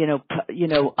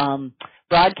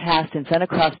 broadcast and sent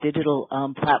across digital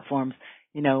platforms,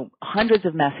 hundreds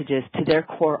of messages to their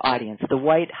core audience, the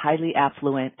white, highly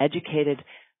affluent, educated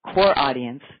core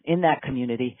audience in that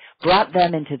community, brought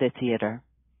them into the theater,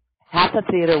 Half the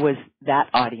theater was that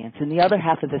audience, and the other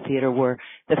half of the theater were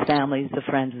the families, the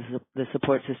friends, the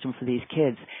support system for these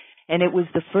kids. And it was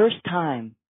the first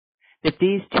time that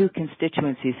these two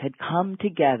constituencies had come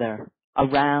together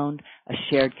around a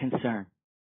shared concern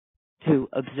to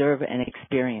observe and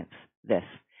experience this.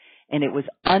 And it was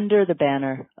under the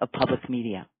banner of public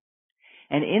media.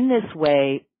 And in this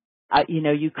way,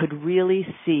 you could really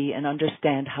see and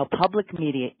understand how public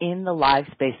media in the live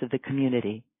space of the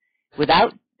community,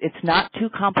 it's not too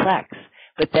complex,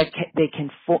 but they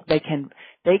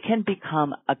can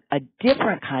become a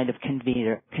different kind of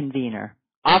convener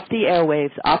off the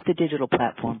airwaves, off the digital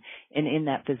platform, and in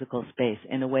that physical space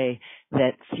in a way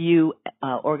that few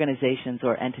organizations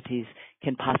or entities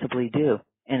can possibly do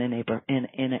in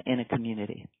a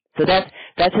community. So that's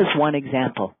just one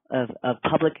example of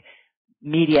public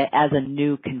media as a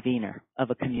new convener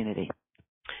of a community.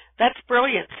 That's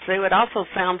brilliant, Sue. It also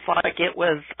sounds like it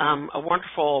was a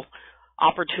wonderful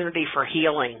opportunity for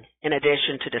healing in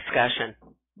addition to discussion.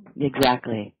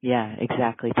 Exactly. Yeah,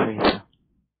 exactly, Teresa.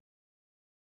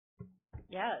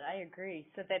 Yeah, I agree.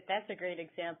 So that's a great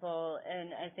example,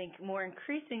 and I think more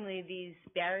increasingly these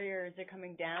barriers are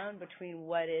coming down between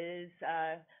what is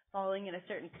falling in a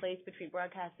certain place between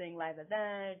broadcasting, live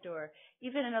event, or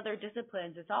even in other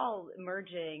disciplines. It's all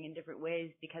emerging in different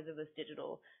ways because of this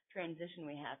digital transition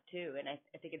we have too, and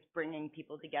I think it's bringing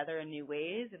people together in new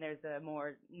ways, and there's a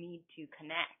more need to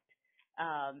connect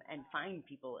and find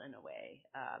people in a way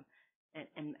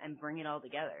and bring it all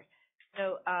together.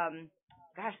 So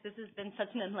gosh, this has been such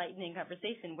an enlightening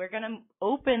conversation. We're going to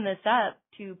open this up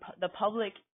to the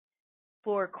public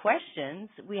for questions.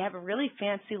 We have a really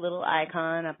fancy little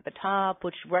icon up at the top,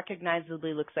 which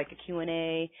recognizably looks like a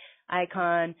Q&A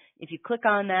icon. If you click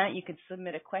on that, you can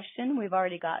submit a question. We've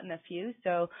already gotten a few,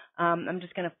 so I'm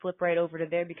just going to flip right over to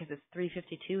there because it's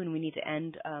 3:52 and we need to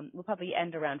end. We'll probably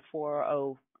end around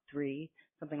 4:03,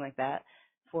 something like that,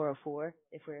 4:04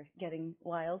 if we're getting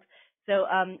wild. So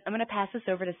I'm going to pass this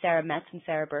over to Sarah Metz and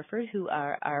Sarah Burford, who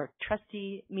are our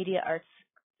trustee media arts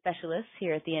specialists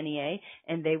here at the NEA,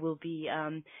 and they will be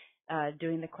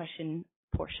doing the question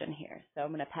portion here. So I'm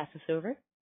going to pass this over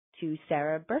to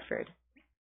Sarah Burford.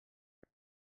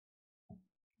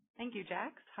 Thank you,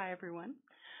 Jax. Hi, everyone.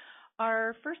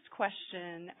 Our first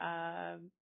question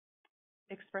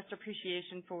expressed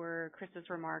appreciation for Chris's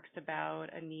remarks about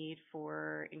a need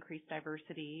for increased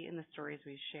diversity in the stories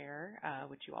we share,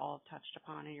 which you all have touched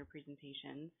upon in your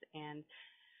presentations. And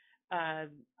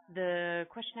the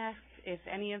question asks if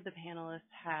any of the panelists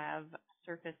have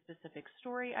surfaced specific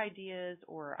story ideas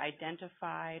or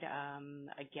identified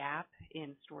a gap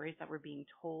in stories that were being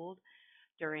told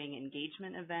during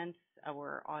engagement events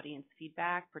or audience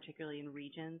feedback, particularly in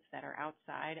regions that are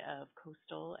outside of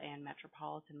coastal and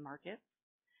metropolitan markets.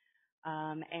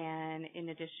 And in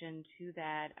addition to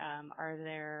that, are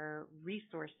there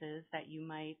resources that you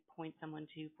might point someone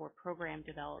to for program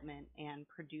development and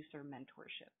producer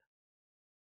mentorship?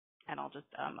 And I'll just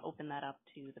open that up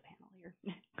to the panel here.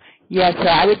 Yeah, so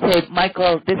I would say,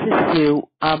 Michael, this is Sue.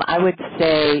 I would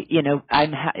say,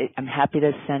 I'm happy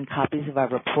to send copies of our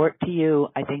report to you.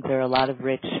 I think there are a lot of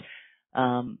rich,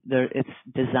 it's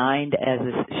designed as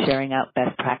a sharing out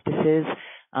best practices.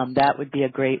 That would be a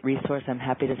great resource. I'm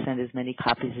happy to send as many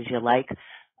copies as you like,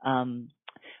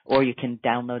 or you can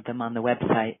download them on the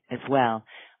website as well.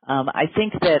 I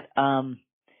think that,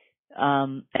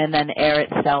 and then AIR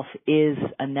itself is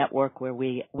a network where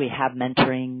we have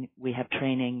mentoring, we have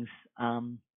trainings,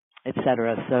 et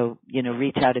cetera. So,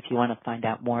 reach out if you want to find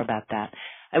out more about that.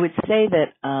 I would say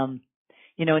that,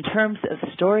 in terms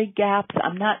of story gaps,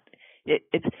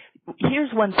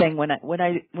 here's one thing when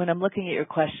I'm looking at your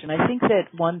question. I think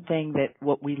that one thing that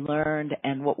what we learned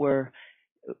and what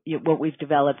we've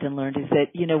developed and learned is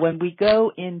that when we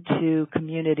go into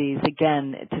communities,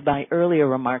 again to my earlier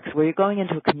remarks, where you're going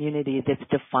into a community that's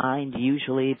defined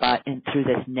usually through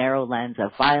this narrow lens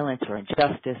of violence or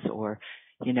injustice or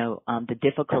the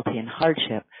difficulty and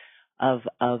hardship of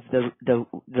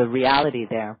the reality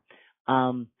there.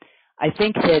 I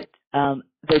think that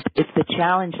if the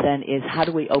challenge then is how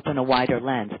do we open a wider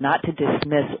lens, not to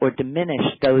dismiss or diminish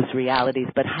those realities,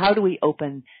 but how do we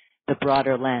open the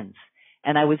broader lens?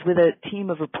 And I was with a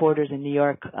team of reporters in New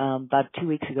York about 2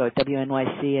 weeks ago at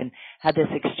WNYC and had this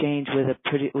exchange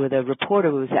with a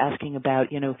reporter who was asking about,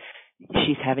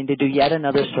 she's having to do yet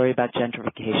another story about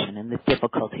gentrification and the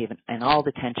difficulty and all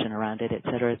the tension around it, et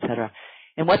cetera, et cetera.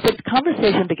 And what the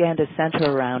conversation began to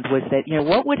center around was that,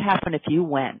 what would happen if you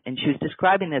went, and she was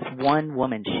describing this one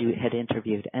woman she had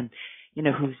interviewed, and,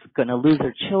 who's going to lose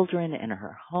her children and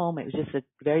her home. It was just a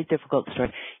very difficult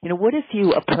story. What if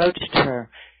you approached her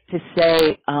to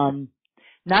say,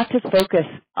 not to focus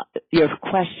your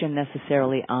question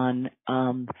necessarily on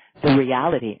the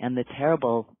reality and the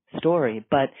terrible story,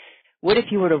 but what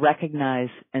if you were to recognize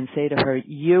and say to her,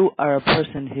 you are a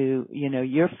person who,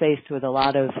 you're faced with a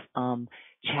lot of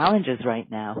challenges right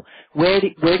now. Where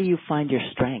do you find your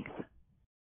strength?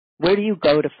 Where do you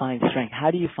go to find strength?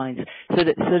 How do you find it? So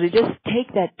to just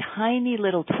take that tiny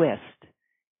little twist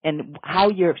and how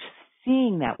you're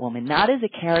seeing that woman, not as a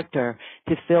character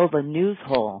to fill the news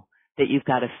hole that you've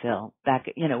got to fill back,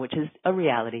 which is a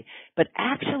reality, but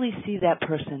actually see that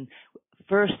person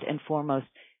first and foremost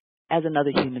as another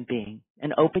human being,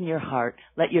 and open your heart.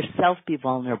 Let yourself be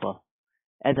vulnerable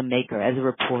as a maker, as a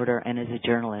reporter, and as a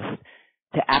journalist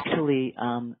to actually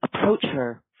approach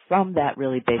her from that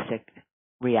really basic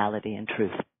reality and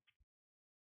truth.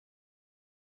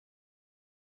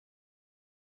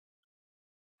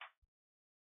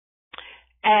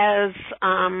 As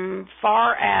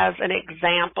far as an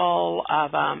example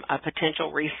of a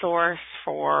potential resource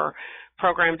for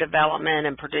program development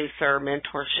and producer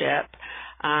mentorship,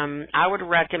 I would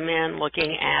recommend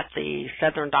looking at the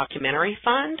Southern Documentary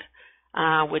Fund,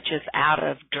 which is out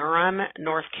of Durham,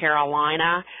 North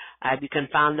Carolina. You can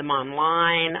find them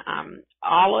online.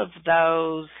 All of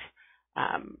those,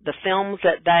 the films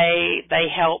that they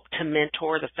help to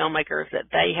mentor, the filmmakers that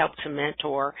they help to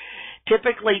mentor,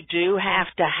 typically do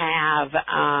have to have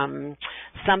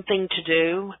something to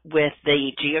do with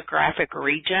the geographic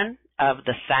region of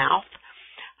the South.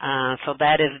 So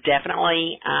that is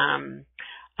definitely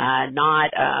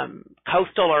not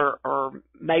coastal or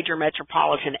major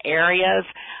metropolitan areas.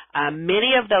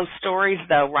 Many of those stories,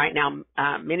 though, right now,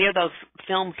 many of those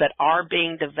films that are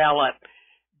being developed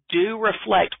do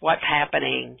reflect what's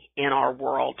happening in our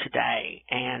world today.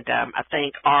 And I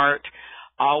think art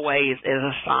always is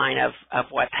a sign of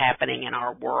what's happening in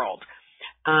our world.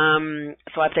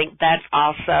 So I think that's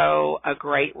also a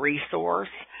great resource.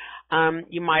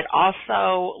 You might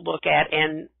also look at,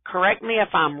 and correct me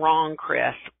if I'm wrong,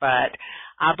 Chris, but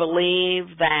I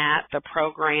believe that the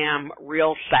program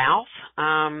Real South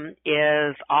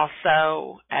is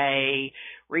also a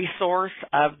resource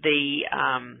of the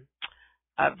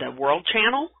World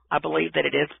Channel. I believe that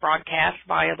it is broadcast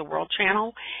via the World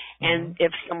Channel. And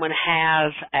if someone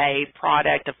has a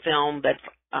product, a film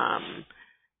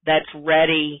that's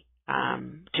ready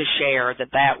to share,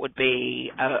 that would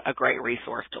be a great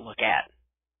resource to look at.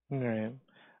 Right.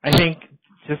 I think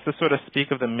just to sort of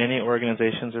speak of the many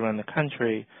organizations around the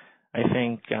country, I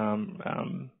think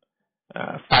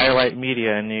Firelight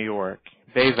Media in New York,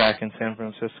 BAVAC in San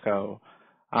Francisco,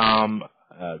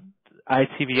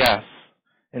 ITVS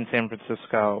in San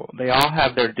Francisco, they all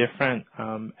have their different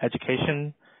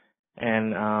education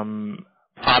and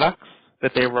products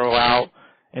that they roll out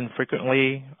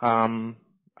infrequently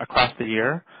across the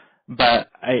year. But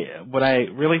what I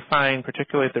really find,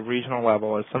 particularly at the regional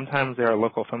level, is sometimes there are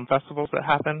local film festivals that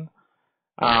happen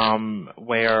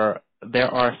where there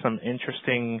are some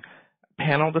interesting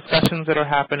panel discussions that are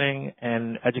happening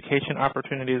and education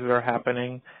opportunities that are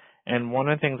happening. And one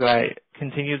of the things that I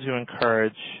continue to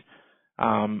encourage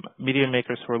media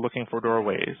makers who are looking for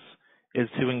doorways is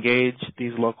to engage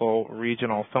these local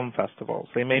regional film festivals.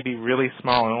 They may be really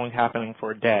small and only happening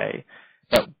for a day,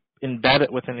 but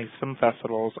embedded within these film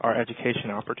festivals are education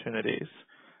opportunities.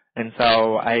 And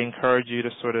so I encourage you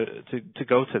to sort of to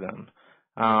go to them.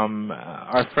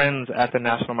 Our friends at the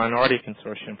National Minority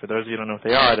Consortium, for those of you who don't know what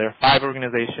they are, there are 5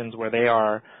 organizations where they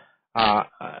are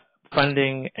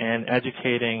funding and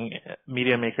educating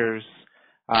media makers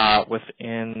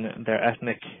within their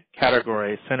ethnic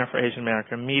categories: Center for Asian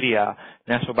American Media,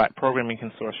 National Black Programming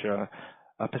Consortia,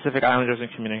 Pacific Islanders in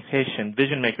Communication,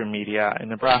 Vision Maker Media in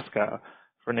Nebraska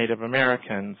for Native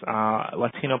Americans,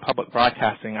 Latino Public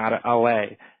Broadcasting out of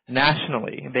LA.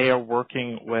 Nationally, they are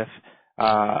working with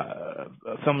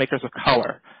filmmakers of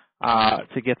color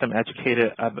to get them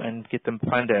educated and get them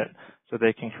funded so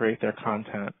they can create their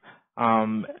content.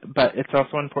 But it's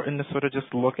also important to sort of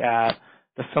just look at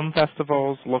the film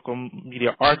festivals, local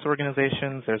media arts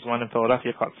organizations. There's one in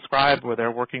Philadelphia called Scribe, where they're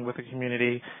working with the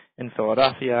community in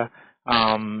Philadelphia.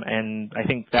 And I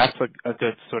think that's a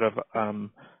good sort of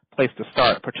place to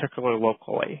start, particularly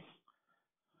locally.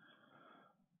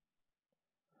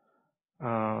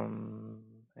 And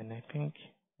I think,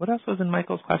 what else was in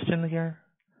Michael's question here?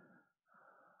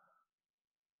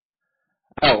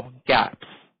 Oh, gaps.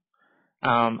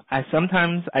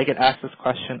 Sometimes I get asked this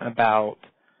question about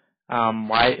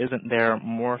why isn't there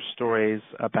more stories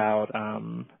about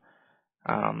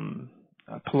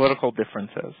political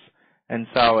differences. And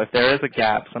so if there is a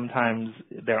gap, sometimes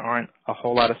there aren't a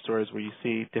whole lot of stories where you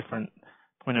see different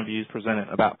point of views presented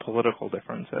about political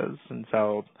differences. And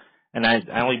so And I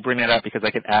only bring that up because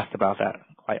I get asked about that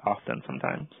quite often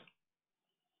sometimes.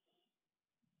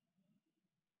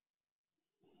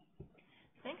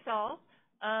 Thanks, all.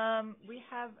 We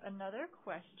have another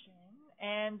question,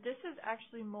 and this is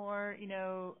actually more,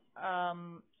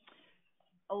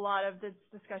 a lot of this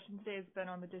discussion today has been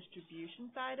on the distribution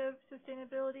side of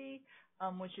sustainability,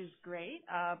 which is great.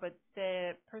 But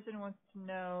the person wants to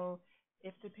know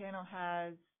if the panel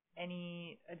has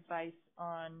any advice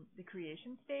on the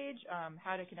creation stage,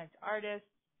 how to connect artists,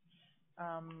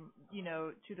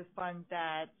 to the funds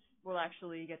that will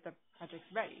actually get the projects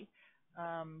ready.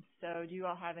 So do you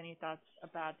all have any thoughts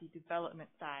about the development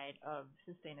side of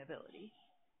sustainability?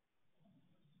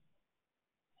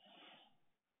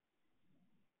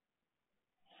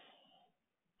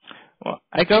 Well,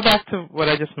 I go back to what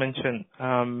I just mentioned.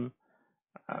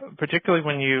 Particularly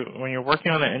when you're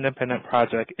working on an independent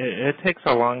project, it takes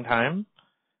a long time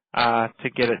to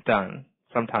get it done.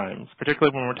 Sometimes,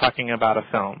 particularly when we're talking about a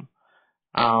film,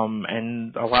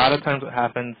 and a lot of times what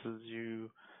happens is you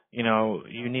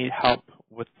need help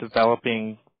with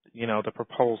developing the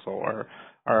proposal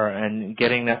and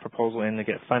getting that proposal in to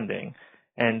get funding,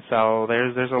 and so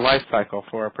there's a life cycle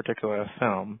for a particular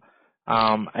film.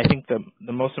 I think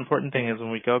the most important thing is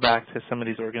when we go back to some of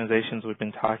these organizations we've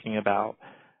been talking about,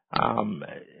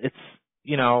 it's,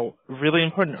 really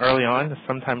important early on to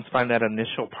sometimes find that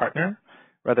initial partner,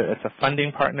 whether it's a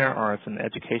funding partner or it's an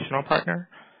educational partner,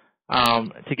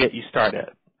 to get you started.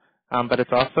 But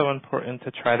it's also important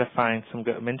to try to find some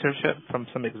good mentorship from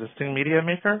some existing media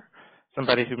maker,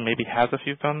 somebody who maybe has a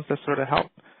few films to sort of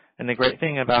help. And the great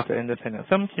thing about the independent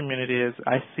film community is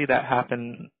I see that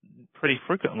happen pretty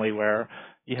frequently where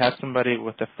you have somebody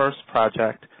with the first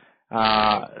project,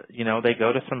 they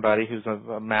go to somebody who's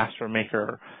a master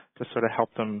maker to sort of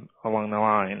help them along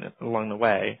the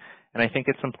way. And I think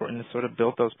it's important to sort of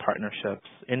build those partnerships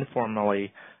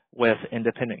informally with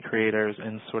independent creators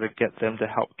and sort of get them to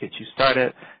help get you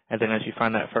started. And then as you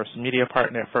find that first media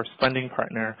partner, first funding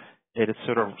partner, it is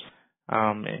sort of,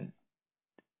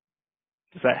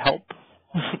 does that help?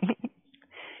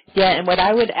 Yeah, and what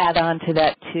I would add on to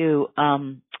that too,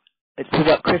 to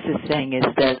what Chris is saying is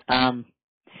that,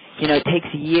 it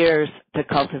takes years to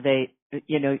cultivate,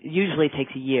 usually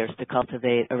takes years to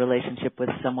cultivate a relationship with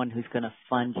someone who's going to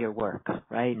fund your work,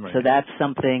 right? So that's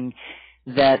something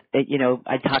that,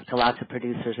 I talk to lots of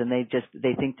producers and they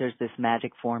think there's this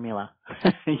magic formula,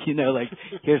 like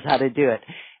here's how to do it.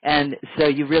 And so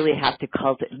you really have to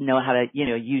know how to,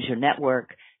 use your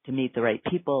network to meet the right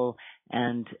people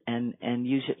and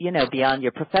use, beyond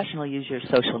your professional, use your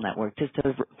social network just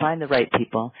to find the right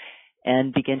people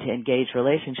and begin to engage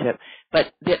relationship.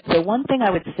 But the one thing I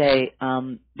would say,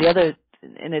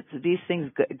 these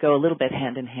things go a little bit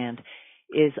hand in hand,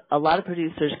 is a lot of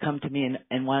producers come to me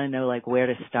and want to know like where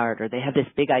to start, or they have this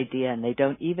big idea and they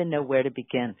don't even know where to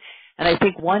begin. And I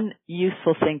think one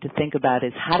useful thing to think about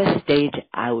is how to stage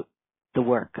out the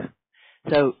work.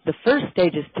 So the first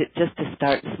stage is just to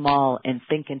start small and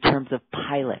think in terms of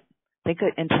pilot. Think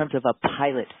in terms of a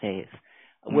pilot phase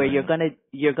where you're going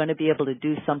to be able to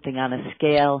do something on a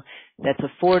scale that's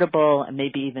affordable and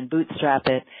maybe even bootstrap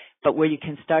it, but where you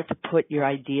can start to put your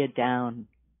idea down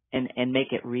and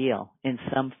make it real in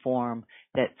some form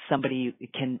that somebody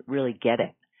can really get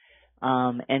it,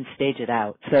 and stage it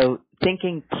out. So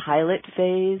thinking pilot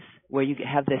phase where you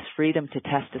have this freedom to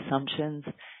test assumptions,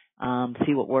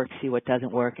 see what works, see what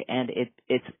doesn't work, and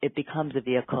it becomes a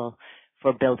vehicle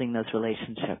for building those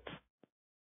relationships.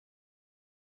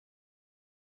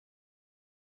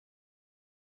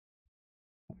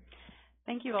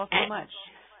 Thank you all so much.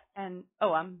 And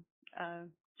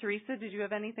Teresa, did you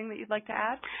have anything that you'd like to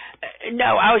add? No,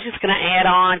 I was just going to add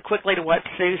on quickly to what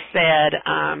Sue said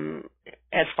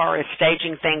as far as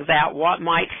staging things out. What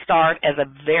might start as a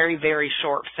very, very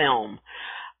short film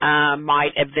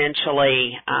might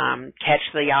eventually catch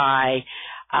the eye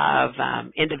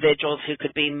of individuals who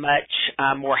could be much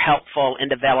more helpful in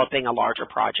developing a larger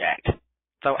project.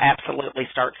 So absolutely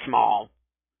start small.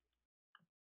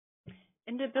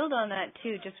 And to build on that,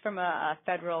 too, just from a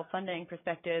federal funding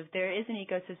perspective, there is an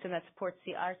ecosystem that supports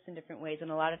the arts in different ways,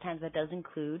 and a lot of times that does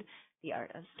include the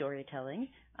art of storytelling.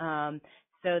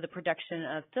 So the production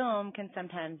of film can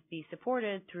sometimes be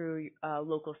supported through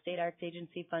local state arts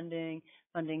agency funding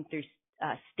through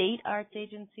state arts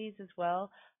agencies as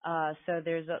well. So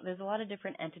there's a lot of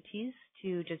different entities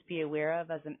to just be aware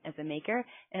of as a maker,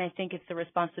 and I think it's the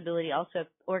responsibility also of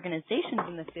organizations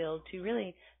in the field to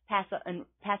really pass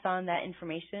on that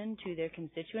information to their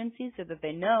constituencies so that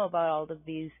they know about all of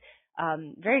these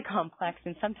very complex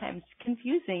and sometimes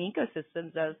confusing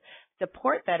ecosystems of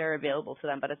support that are available to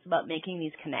them, but it's about making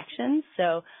these connections.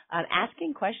 So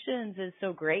asking questions is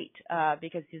so great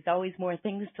because there's always more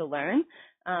things to learn.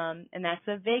 And that's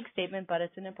a vague statement, but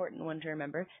it's an important one to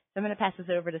remember. So I'm going to pass this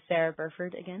over to Sarah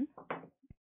Burford again.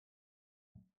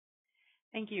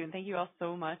 Thank you, and thank you all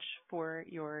so much for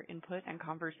your input and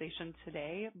conversation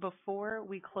today. Before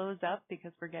we close up,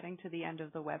 because we're getting to the end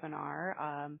of the webinar,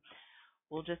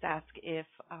 we'll just ask if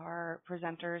our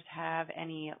presenters have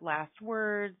any last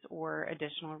words or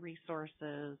additional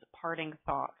resources, parting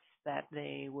thoughts that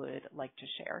they would like to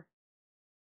share.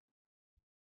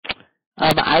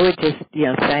 I would just,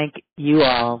 thank you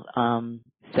all,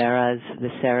 Sarah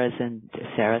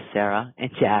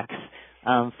and Jax,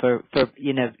 for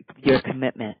your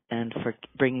commitment and for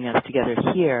bringing us together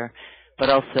here, but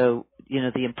also,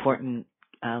 the important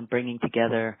bringing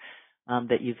together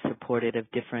that you've supported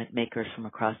of different makers from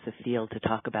across the field to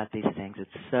talk about these things. It's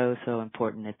so, so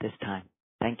important at this time.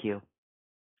 Thank you.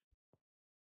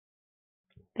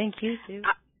 Thank you, Sue.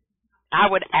 I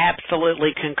would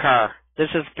absolutely concur. This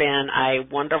has been a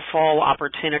wonderful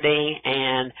opportunity,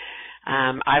 and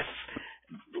I've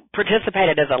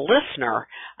participated as a listener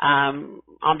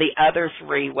on the other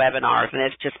 3 webinars, and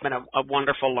it's just been a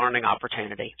wonderful learning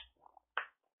opportunity.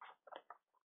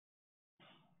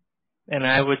 And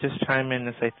I would just chime in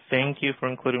and say thank you for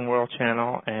including World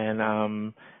Channel, and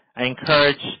I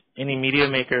encourage any media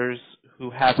makers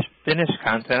who have finished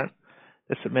content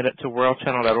to submit it to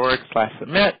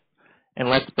worldchannel.org/submit, and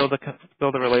let's build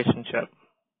a relationship.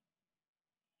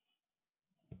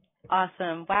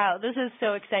 Awesome. Wow, this is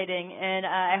so exciting. And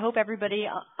I hope everybody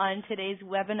on today's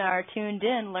webinar tuned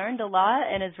in, learned a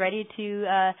lot, and is ready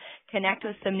to connect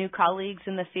with some new colleagues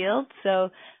in the field. So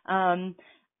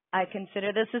I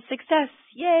consider this a success.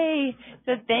 Yay!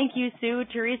 So thank you, Sue,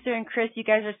 Teresa, and Chris. You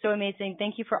guys are so amazing.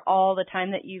 Thank you for all the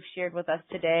time that you've shared with us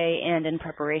today and in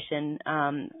preparation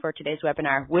for today's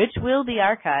webinar, which will be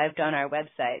archived on our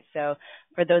website. So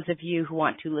for those of you who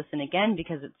want to listen again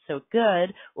because it's so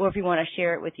good, or if you want to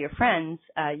share it with your friends,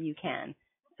 you can.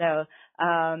 So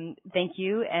thank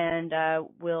you, and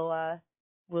we'll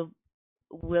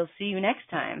see you next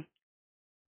time.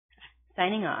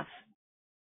 Signing off.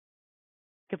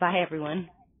 Goodbye, everyone.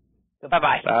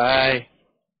 Bye-bye. Bye.